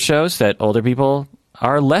research shows that older people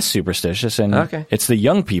are less superstitious, and it's the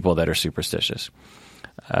young people that are superstitious.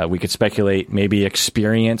 We could speculate maybe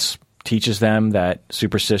experience teaches them that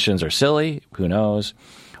superstitions are silly. Who knows?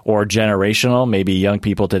 Or generational. Maybe young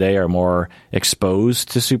people today are more exposed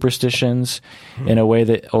to superstitions in a way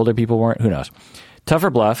that older people weren't. Who knows? Tough or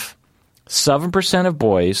bluff, 7% of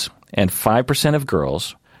boys and 5% of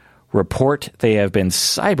girls report they have been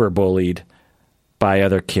cyberbullied by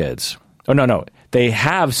other kids. Oh, no. They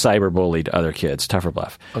have cyberbullied other kids. Tough or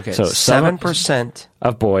bluff. Okay, so 7%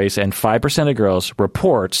 of boys and 5% of girls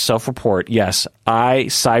self-report, yes, I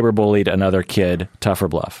cyberbullied another kid. Tough or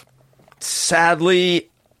bluff. Sadly,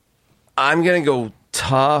 I'm going to go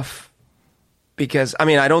tough because, I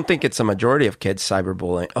mean, I don't think it's a majority of kids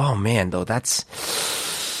cyberbullying. Oh, man, though, that's...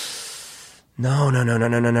 No,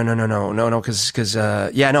 because,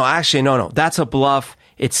 no. That's a bluff.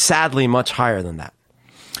 It's sadly much higher than that.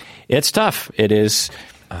 It's tough. It is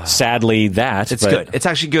sadly that. It's good. It's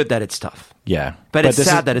actually good that it's tough. Yeah. But it's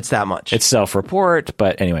sad that it's that much. It's self-report,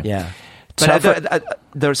 but anyway. Yeah. But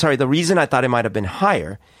the reason I thought it might have been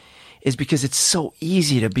higher is because it's so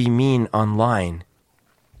easy to be mean online.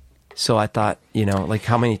 So I thought, like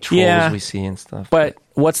how many trolls we see and stuff. But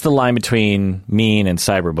what's the line between mean and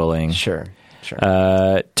cyberbullying? Sure.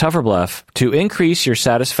 Tough or bluff, to increase your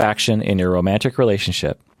satisfaction in your romantic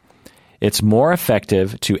relationship, it's more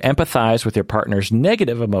effective to empathize with your partner's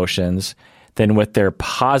negative emotions than with their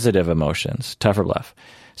positive emotions. Tough or bluff.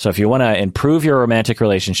 So if you want to improve your romantic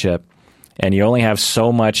relationship and you only have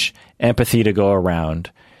so much empathy to go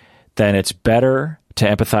around, then it's better to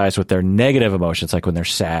empathize with their negative emotions, like when they're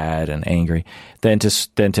sad and angry, than to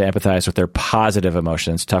empathize with their positive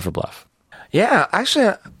emotions. Tough or bluff. Yeah,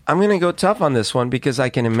 actually, I'm going to go tough on this one because I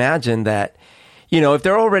can imagine that, if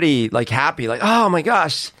they're already like happy, like, oh my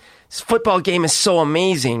gosh, this football game is so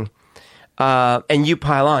amazing, and you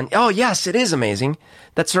pile on, oh yes, it is amazing.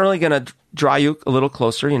 That's certainly going to draw you a little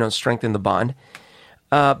closer, strengthen the bond.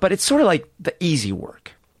 But it's sort of like the easy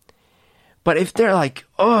work. But if they're like,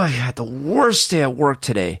 oh, I had the worst day at work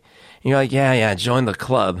today, and you're like, yeah, join the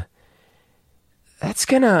club. That's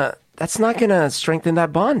not gonna strengthen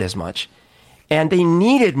that bond as much. And they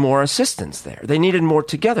needed more assistance there. They needed more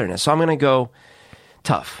togetherness. So I'm gonna go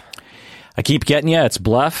tough. I keep getting you. It's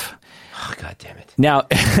bluff. Oh, God damn it. Now,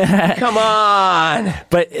 come on.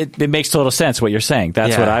 But it makes total sense what you're saying.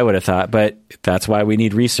 That's what I would have thought. But that's why we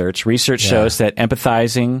need research. Research shows that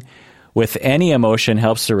empathizing with any emotion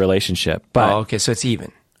helps the relationship. But, okay, so it's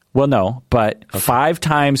even. Well, no, but 5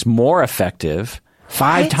 times more effective,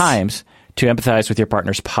 5 times to empathize with your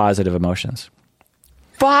partner's positive emotions.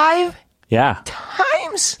 5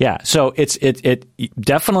 times? Yeah. So it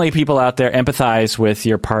definitely, people out there, empathize with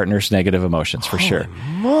your partner's negative emotions for sure.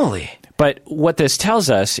 Holy moly. But what this tells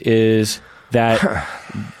us is that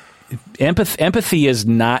empathy is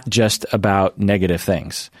not just about negative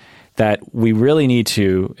things. That we really need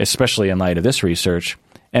to, especially in light of this research,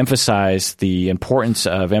 emphasize the importance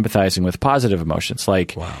of empathizing with positive emotions.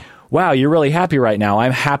 Like, wow, you're really happy right now.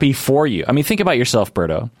 I'm happy for you. I mean, think about yourself,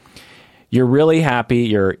 Berto. You're really happy.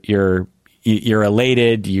 You're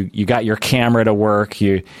elated. You got your camera to work.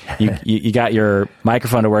 You got your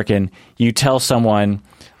microphone to work, and you tell someone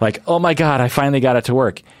like, "Oh my God, I finally got it to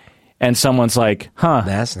work," and someone's like, "Huh,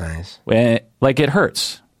 that's nice." Like it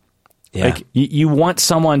hurts. Yeah. Like you want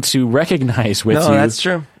someone to recognize with you. No, that's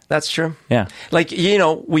true. That's true. Yeah. Like,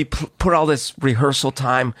 we put all this rehearsal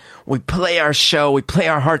time. We play our show. We play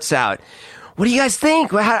our hearts out. What do you guys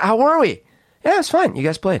think? How were we? Yeah, it's fine. You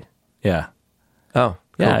guys played. Yeah. Oh,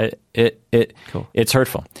 cool. Yeah. Cool. It's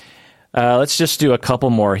hurtful. Let's just do a couple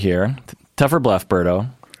more here. Tough or bluff, Berto.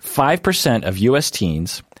 5% of U.S.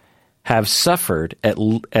 teens have suffered at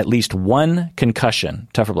least one concussion.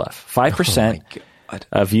 Tough or bluff. 5%.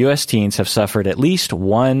 Of U.S. teens have suffered at least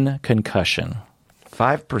one concussion.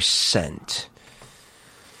 5%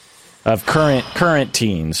 of current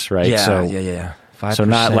teens, right? Yeah, yeah. 5% so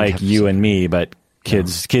not like you and me, but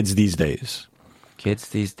kids these days. Kids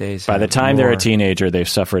these days. By the time they're a teenager, they've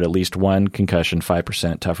suffered at least one concussion.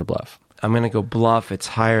 5%. Tough or bluff. I'm going to go bluff. It's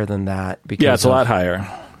higher than that. Because Yeah, it's a lot higher.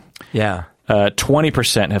 Yeah.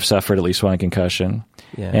 20% have suffered at least one concussion,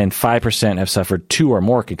 and 5% have suffered 2 or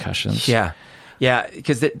more concussions. Yeah. Yeah,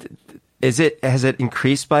 because has it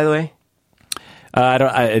increased, by the way? I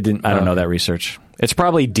don't know that research. It's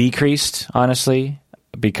probably decreased, honestly,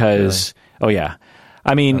 because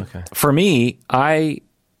I mean, for me, I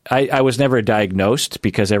was never diagnosed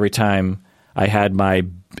because every time I had my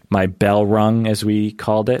bell rung, as we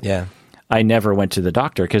called it, I never went to the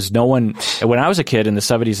doctor because no one. When I was a kid in the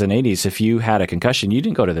 70s and 80s, if you had a concussion, you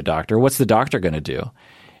didn't go to the doctor. What's the doctor going to do?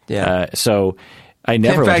 Yeah. So I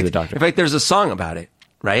never went to the doctor. In fact, there's a song about it,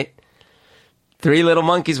 right? 3 little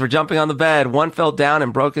monkeys were jumping on the bed. One fell down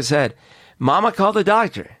and broke his head. Mama called the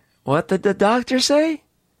doctor. What did the doctor say?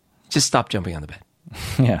 Just stop jumping on the bed.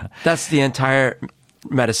 Yeah. That's the entire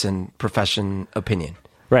medicine profession opinion.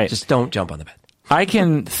 Right. Just don't jump on the bed. I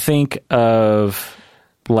can think of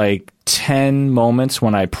like 10 moments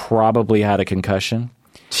when I probably had a concussion.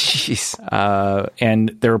 Jeez. And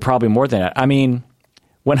there were probably more than that. I mean,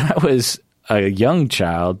 when I was a young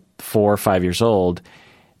child, 4 or 5 years old,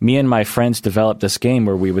 me and my friends developed this game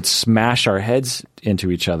where we would smash our heads into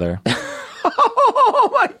each other. Oh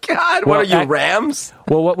my God! What are you, Rams?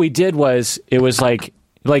 Well, what we did was it was like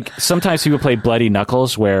sometimes people play Bloody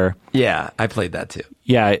Knuckles, where I played that too.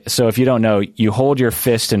 Yeah, so if you don't know, you hold your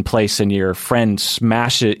fist in place and your friend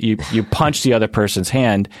smash it. You punch the other person's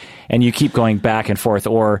hand, and you keep going back and forth.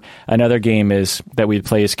 Or another game is that we'd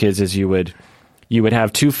play as kids is you would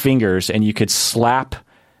have 2 fingers and you could slap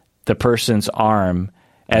the person's arm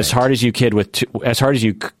as hard as you could with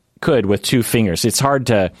 2 fingers. It's hard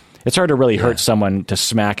to really hurt someone to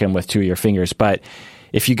smack them with 2 of your fingers, but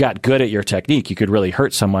if you got good at your technique, you could really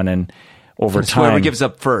hurt someone, and over time, whoever gives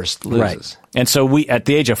up first loses. Right. And so we, at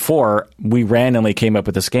the age of 4, we randomly came up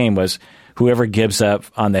with this game was whoever gives up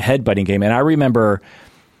on the headbutting game. And I remember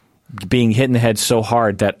being hit in the head so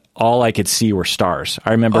hard that all I could see were stars.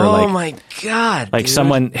 I remember my God, like dude.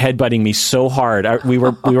 someone headbutting me so hard. We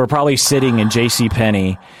were probably sitting in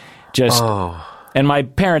JCPenney and my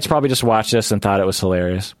parents probably just watched us and thought it was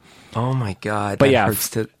hilarious. Oh my God. But that hurts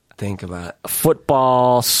to think about.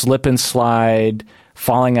 Football, slip and slide,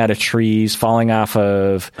 falling out of trees, falling off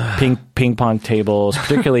of ping pong tables,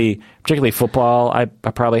 particularly football. I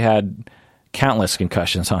probably had countless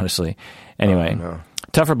concussions, honestly. Anyway,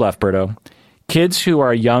 tough or bluff, Berto. Kids who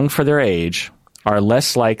are young for their age are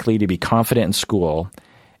less likely to be confident in school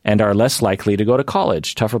and are less likely to go to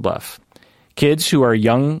college. Tough or bluff. Kids who are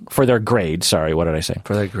young for their grade. Sorry, what did I say?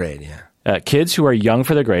 For their grade, yeah. Kids who are young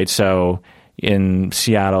for their grade. So in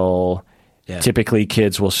Seattle, typically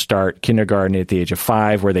kids will start kindergarten at the age of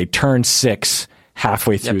 5, where they turn 6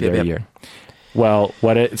 halfway through their year. Well,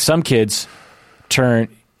 some kids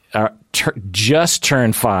just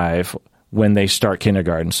turn 5 when they start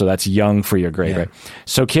kindergarten. So that's young for your grade, right?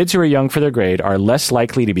 So kids who are young for their grade are less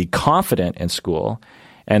likely to be confident in school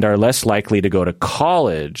and are less likely to go to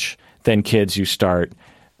college than kids who start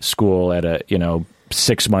school at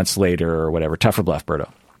 6 months later or whatever. Tough or bluff, Berto?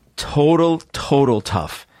 Total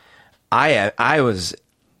tough. I was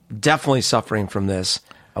definitely suffering from this.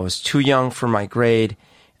 I was too young for my grade.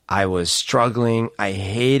 I was struggling. I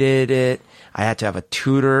hated it. I had to have a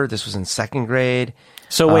tutor. This was in 2nd grade.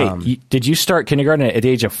 So wait, did you start kindergarten at the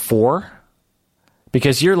age of 4?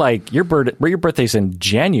 Because your birthday's in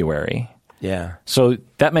January. Yeah. So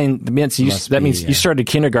that means you started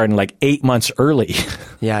kindergarten like 8 months early.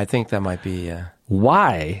 Yeah, I think that might be.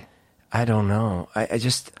 Why? I don't know.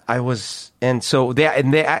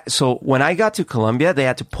 So when I got to Columbia, they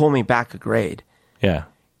had to pull me back a grade. Yeah.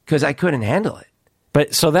 Because I couldn't handle it.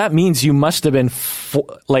 But so that means you must have been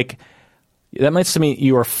that must mean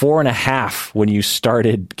you were 4.5 when you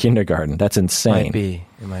started kindergarten. That's insane.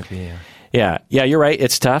 It might be. Yeah. Yeah, you're right.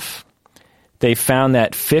 It's tough. They found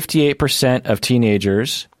that 58% of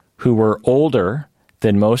teenagers who were older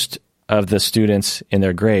than most of the students in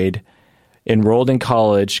their grade enrolled in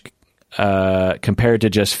college compared to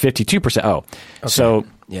just 52%. Oh,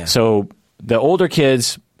 okay. So the older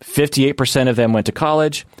kids, 58% of them went to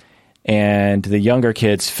college, and the younger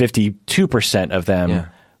kids, 52% of them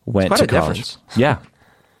went to college. Difference. Yeah,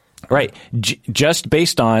 right. Just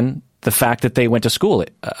based on the fact that they went to school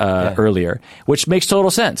earlier, which makes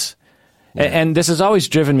total sense. Yeah. And this has always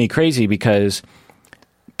driven me crazy because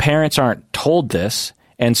parents aren't told this,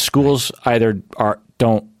 and schools either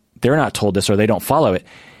they're not told this or they don't follow it.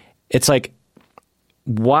 It's like,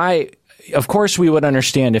 why? Of course, we would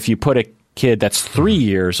understand if you put a kid that's 3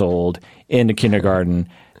 years old into kindergarten,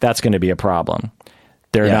 that's going to be a problem.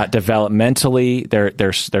 They're Yeah. not developmentally.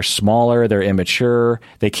 They're smaller. They're immature.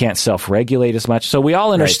 They can't self-regulate as much. So we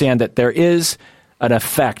all understand that there is an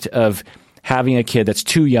effect of having a kid that's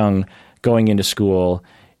too young going into school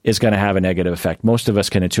is going to have a negative effect. Most of us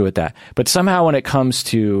can intuit that. But somehow when it comes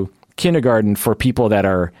to kindergarten for people that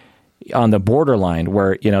are on the borderline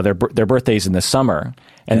where, you know, their birthday's in the summer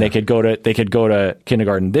and they could go to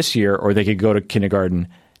kindergarten this year or they could go to kindergarten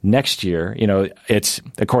next year, you know, it's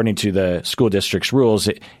according to the school district's rules,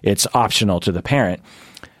 it's optional to the parent.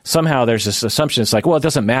 Somehow there's this assumption. It's like, well, it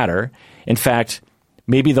doesn't matter. In fact,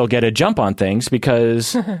 maybe they'll get a jump on things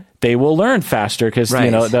because they will learn faster because, you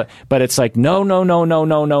know, but it's like, no.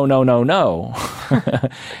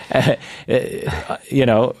 You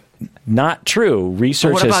know, not true.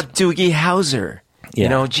 Research But what about Doogie Howser? You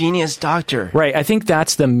know, genius doctor. Right. I think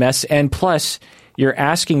that's the mess. And plus, you're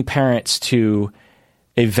asking parents to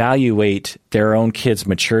evaluate their own kids'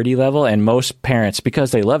 maturity level. And most parents,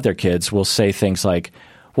 because they love their kids, will say things like,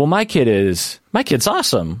 well, my kid's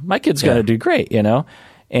awesome. My kid's going to do great, you know?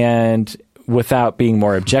 And without being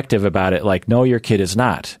more objective about it, like, no, your kid is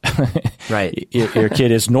not. Right. Your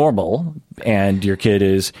kid is normal, and your kid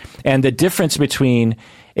is... And the difference between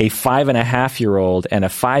a 5.5-year-old and a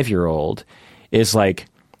 5-year-old is like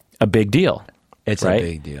a big deal. It's right? a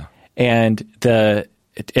big deal. And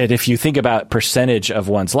if you think about percentage of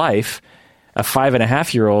one's life, a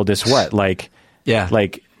 5.5-year-old is what? Like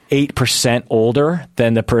 8% older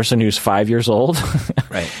than the person who's 5 years old.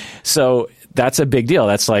 Right. So that's a big deal.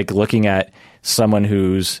 That's like looking at someone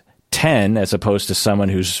who's 10 as opposed to someone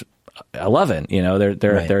who's 11. You know,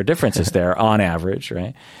 there are differences there on average,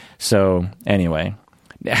 right? So anyway,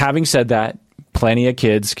 having said that, plenty of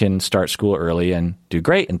kids can start school early and do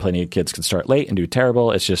great, and plenty of kids can start late and do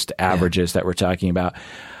terrible. It's just averages that we're talking about.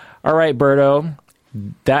 All right, Berto,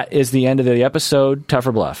 that is the end of the episode. Tough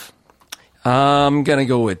or bluff? I'm going to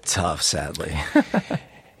go with tough, sadly.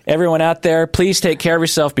 Everyone out there, please take care of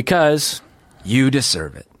yourself because you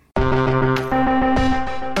deserve it.